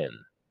can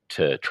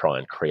to try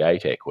and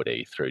create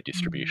equity through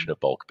distribution of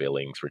bulk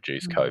billings,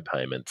 reduce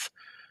co-payments,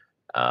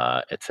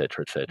 et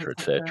cetera, et cetera,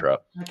 et cetera.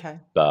 Okay.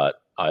 But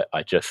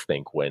I just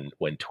think when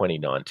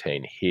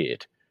 2019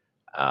 hit,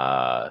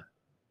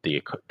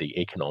 the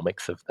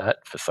economics of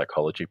that for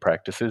psychology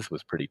practices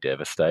was pretty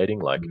devastating.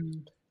 Like,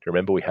 do you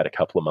remember we had a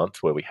couple of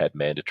months where we had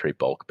mandatory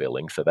bulk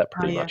billing? So that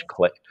pretty much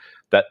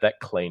that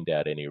cleaned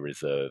out any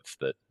reserves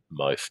that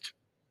most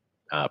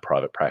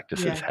private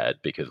practices had,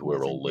 because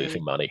we're all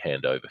losing money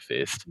hand over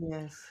fist.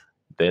 Yes.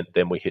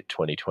 Then we hit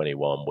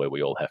 2021 where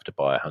we all have to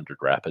buy 100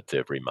 rapids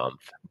every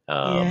month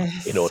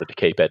in order to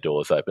keep our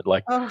doors open.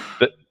 Like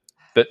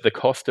the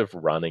cost of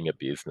running a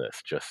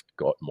business just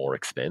got more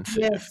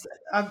expensive. Yes,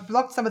 I've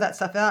blocked some of that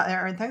stuff out,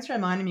 Aaron. Thanks for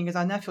reminding me, because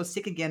I now feel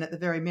sick again at the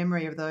very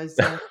memory of those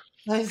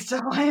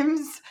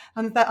times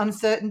and that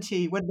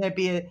uncertainty.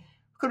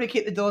 Could we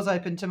keep the doors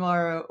open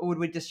tomorrow, or would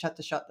we just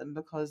shut them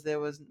because there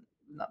was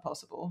not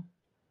possible?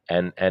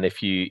 And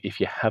if you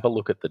have a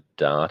look at the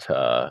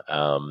data,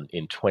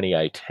 in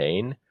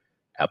 2018,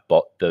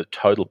 the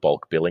total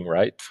bulk billing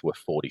rates were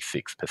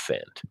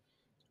 46%.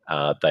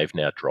 They've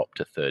now dropped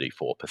to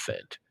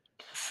 34%.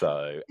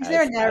 So is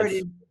there a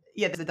narrative?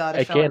 There's the data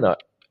again, showing.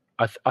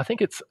 I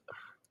think it's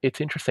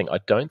interesting. I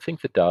don't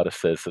think the data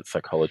says that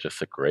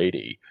psychologists are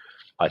greedy.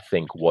 I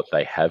think what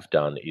they have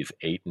done is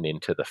eaten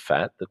into the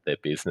fat that their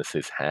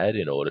businesses had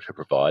in order to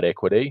provide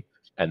equity,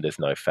 and there's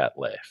no fat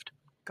left.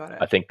 Got it.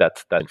 I think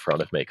that's in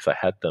front of me because I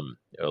had them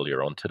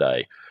earlier on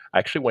today. I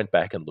actually went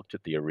back and looked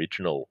at the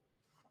original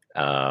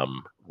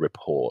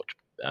report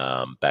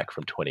back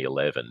from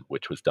 2011,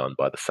 which was done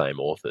by the same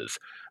authors,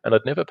 and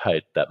I'd never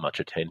paid that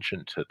much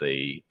attention to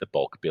the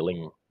bulk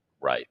billing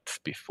rates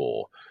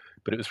before.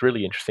 But it was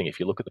really interesting. If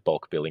you look at the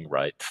bulk billing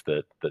rates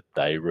that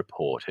they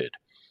reported,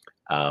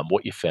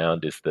 what you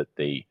found is that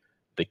the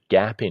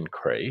gap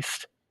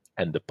increased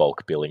and the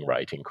bulk billing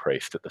rate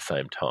increased at the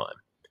same time.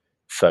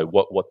 So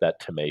what that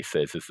to me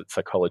says is that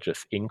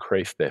psychologists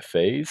increased their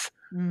fees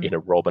in a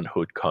Robin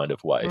Hood kind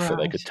of way. Right. So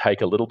they could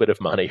take a little bit of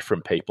money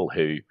from people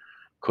who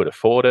could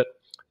afford it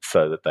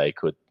so that they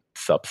could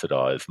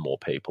subsidize more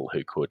people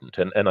who couldn't.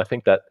 And I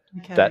think that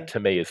to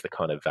me is the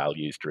kind of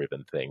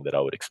values-driven thing that I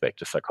would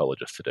expect a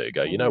psychologist to do.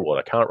 Go, you know what,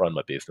 I can't run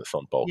my business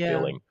on bulk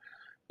billing,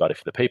 but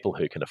if the people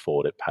who can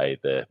afford it pay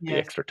the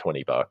extra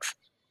 $20,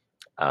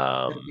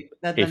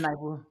 then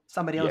enable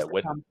somebody else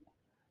to come.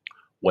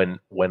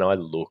 When I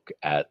look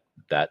at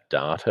that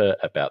data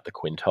about the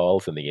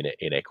quintiles and the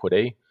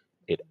inequity,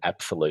 it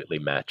absolutely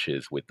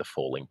matches with the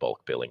falling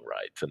bulk billing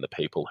rates and the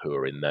people who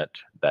are in that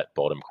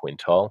bottom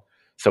quintile.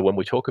 So when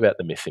we talk about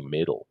the missing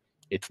middle,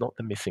 it's not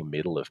the missing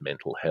middle of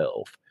mental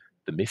health.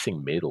 The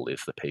missing middle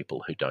is the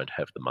people who don't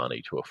have the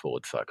money to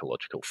afford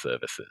psychological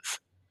services.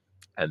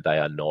 And they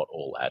are not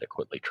all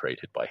adequately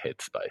treated by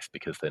Headspace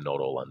because they're not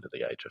all under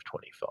the age of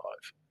 25.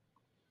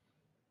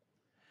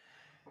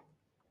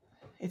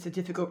 It's a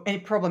difficult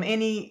problem.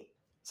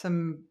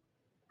 Some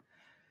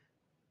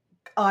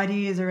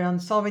ideas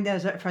around solving that?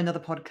 Is that for another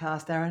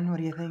podcast, Aaron? What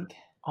do you think?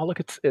 Oh,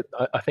 look,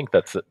 I think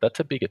that's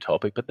a bigger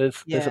topic, but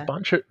there's a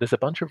bunch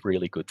of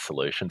really good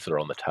solutions that are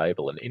on the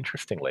table. And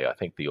interestingly, I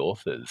think the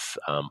authors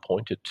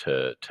pointed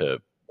to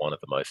one of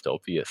the most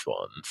obvious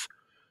ones,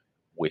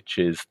 which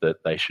is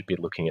that they should be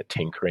looking at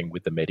tinkering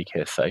with the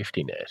Medicare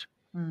safety net,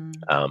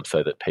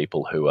 so that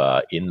people who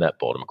are in that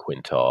bottom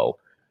quintile,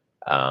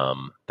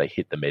 they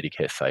hit the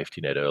Medicare safety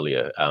net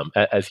earlier.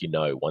 As you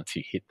know, once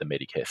you hit the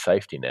Medicare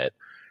safety net,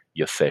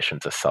 your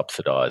sessions are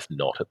subsidised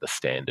not at the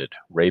standard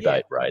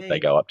rebate rate. They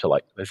go up to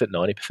is it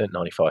 90%,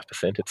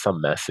 95%? It's some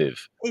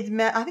massive...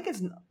 I think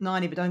it's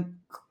 90, but don't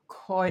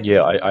quite.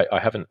 Yeah, I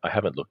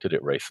haven't looked at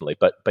it recently,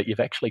 but you've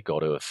actually got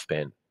to have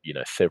spent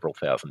several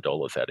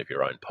 $1,000s out of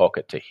your own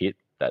pocket to hit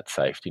that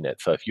safety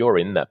net. So if you're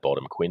in that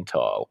bottom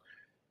quintile,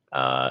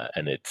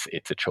 and it's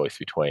a choice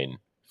between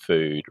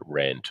food,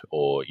 rent,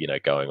 or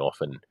going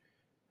off and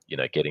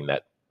getting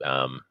that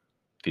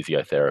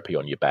physiotherapy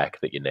on your back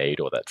that you need,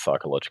 or that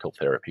psychological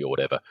therapy or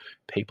whatever,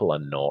 people are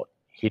not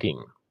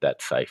hitting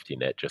that safety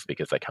net just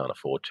because they can't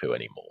afford to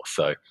anymore.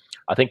 So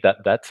I think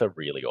that's a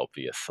really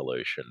obvious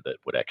solution that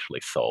would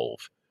actually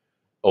solve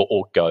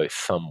or go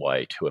some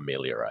way to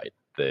ameliorate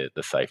the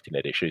safety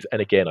net issues.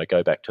 And again, I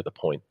go back to the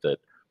point that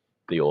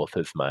the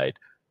authors made.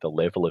 The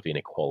level of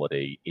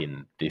inequality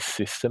in this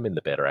system, in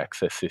the Better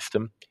Access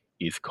system,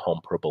 is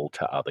comparable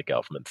to other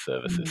government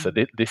services. So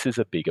this is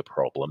a bigger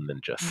problem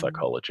than just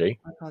psychology.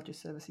 Psychology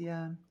service,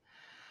 yeah.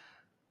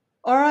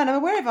 All right, I'm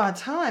aware of our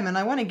time, and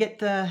I want to get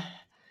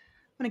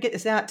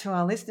this out to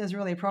our listeners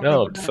really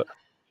properly.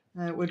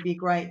 It would be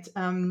great.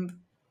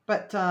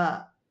 But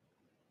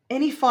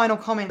any final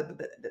comment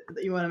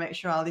that you want to make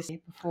sure our listeners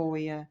before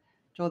we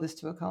draw this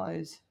to a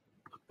close?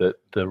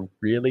 The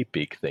really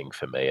big thing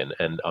for me,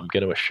 and I'm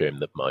going to assume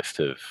that most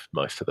of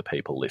the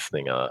people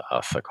listening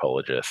are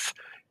psychologists.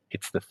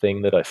 It's the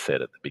thing that I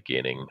said at the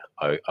beginning.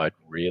 I'd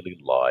really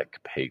like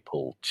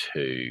people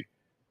to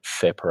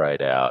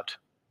separate out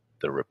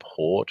the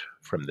report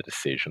from the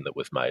decision that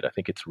was made. I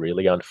think it's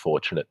really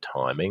unfortunate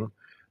timing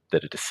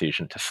that a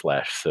decision to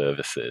slash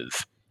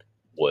services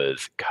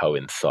was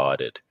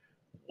coincided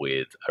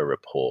with a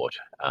report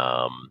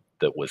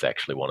that was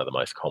actually one of the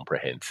most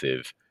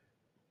comprehensive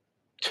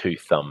 2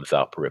 thumbs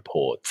up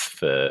reports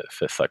for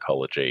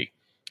psychology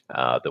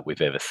that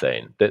we've ever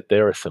seen.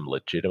 There are some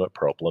legitimate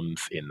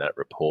problems in that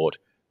report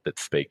that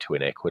speak to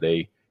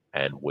inequity,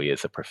 and we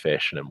as a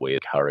profession and we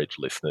encourage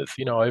listeners,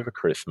 over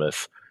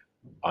Christmas,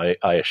 I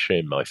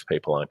assume most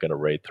people aren't going to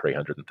read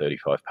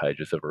 335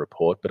 pages of a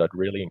report, but I'd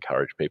really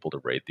encourage people to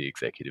read the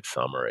executive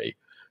summary.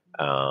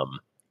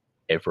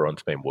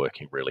 Everyone's been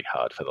working really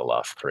hard for the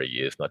last 3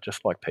 years, and I'd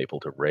just like people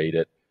to read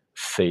it,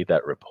 see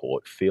that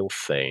report, feel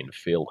seen,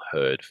 feel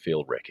heard,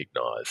 feel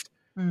recognised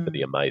for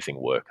the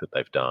amazing work that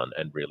they've done,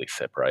 and really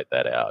separate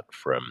that out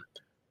from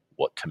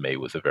what to me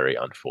was a very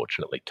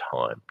unfortunately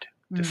timed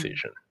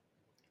decision.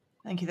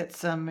 Thank you.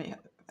 That's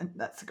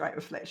a great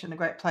reflection, a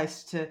great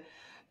place to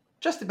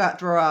just about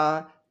draw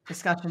our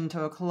discussion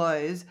to a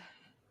close.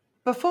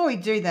 Before we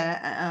do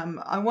that,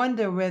 I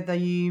wonder whether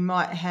you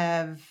might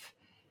have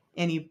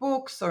any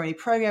books or any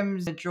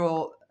programs that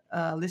draw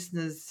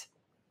listeners'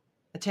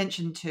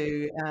 attention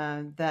to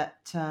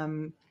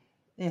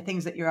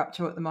things that you're up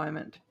to at the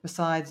moment,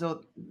 besides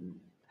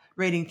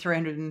reading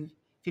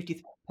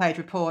 350-page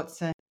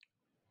reports.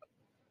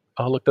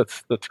 Oh, look,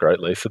 that's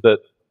great, Lisa. The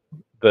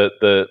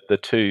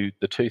two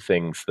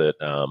things that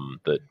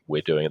that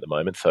we're doing at the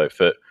moment. So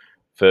for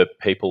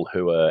people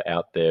who are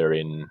out there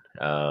in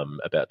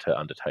about to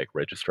undertake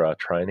registrar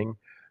training,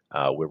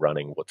 we're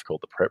running what's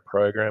called the PrEP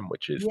program,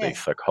 which is the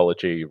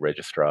Psychology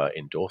Registrar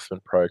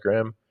Endorsement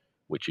Program,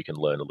 which you can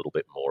learn a little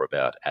bit more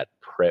about at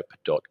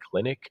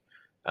prep.clinic.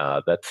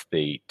 That's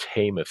the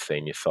team of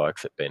senior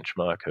psychs at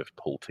Benchmark have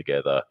pulled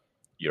together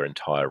your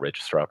entire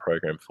registrar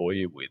program for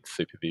you, with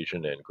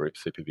supervision and group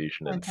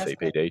supervision and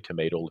CPD to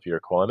meet all of your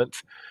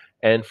requirements.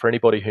 And for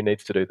anybody who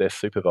needs to do their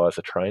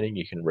supervisor training,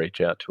 you can reach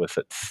out to us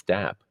at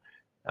STAP,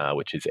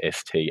 which is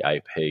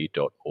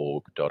stap.org.au.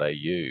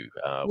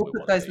 We'll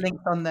put those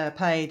links on the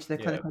page, the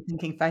Clinical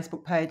Thinking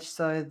Facebook page,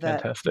 so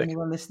that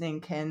anyone listening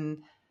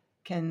can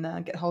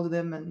get hold of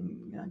them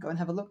and go and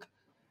have a look.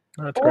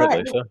 Oh, that's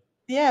great, Lisa.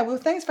 Yeah, well,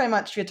 thanks very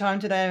much for your time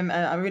today.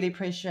 I really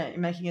appreciate you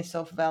making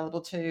yourself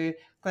available to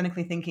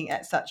Clinically Thinking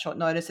at such short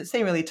notice. It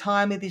seemed really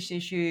timely, this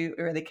issue.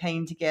 We're really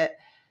keen to get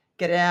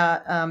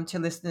out to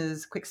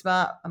listeners quick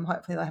smart.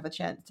 Hopefully they'll have a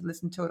chance to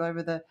listen to it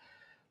over the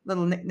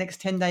little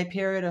next 10-day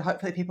period. Or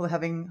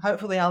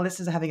hopefully our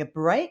listeners are having a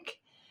break.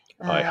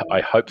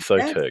 I hope so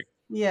too.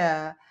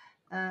 Yeah.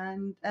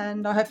 And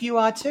I hope you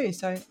are too.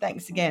 So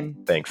thanks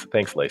again. Thanks,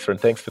 Lisa, and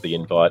thanks for the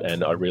invite.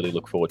 And I really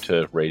look forward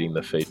to reading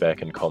the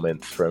feedback and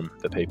comments from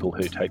the people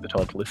who take the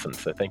time to listen.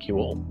 So thank you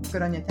all.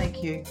 Good on you.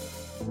 Thank you.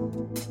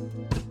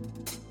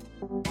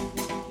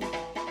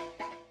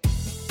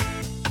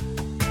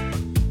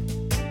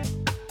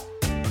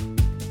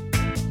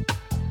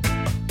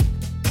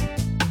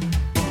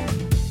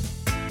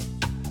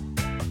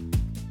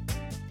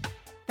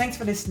 Thanks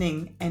for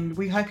listening, and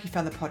we hope you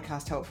found the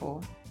podcast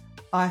helpful.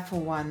 I, for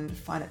one,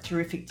 find it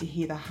terrific to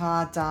hear the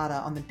hard data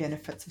on the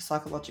benefits of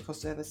psychological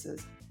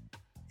services.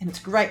 And it's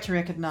great to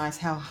recognise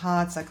how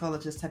hard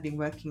psychologists have been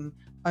working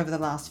over the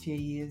last few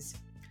years.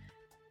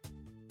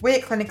 We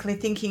at Clinically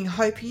Thinking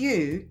hope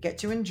you get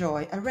to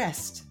enjoy a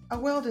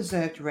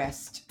well-deserved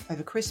rest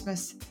over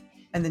Christmas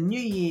and the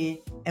new year,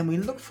 and we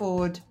look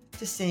forward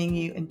to seeing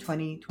you in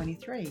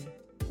 2023.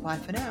 Bye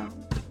for now.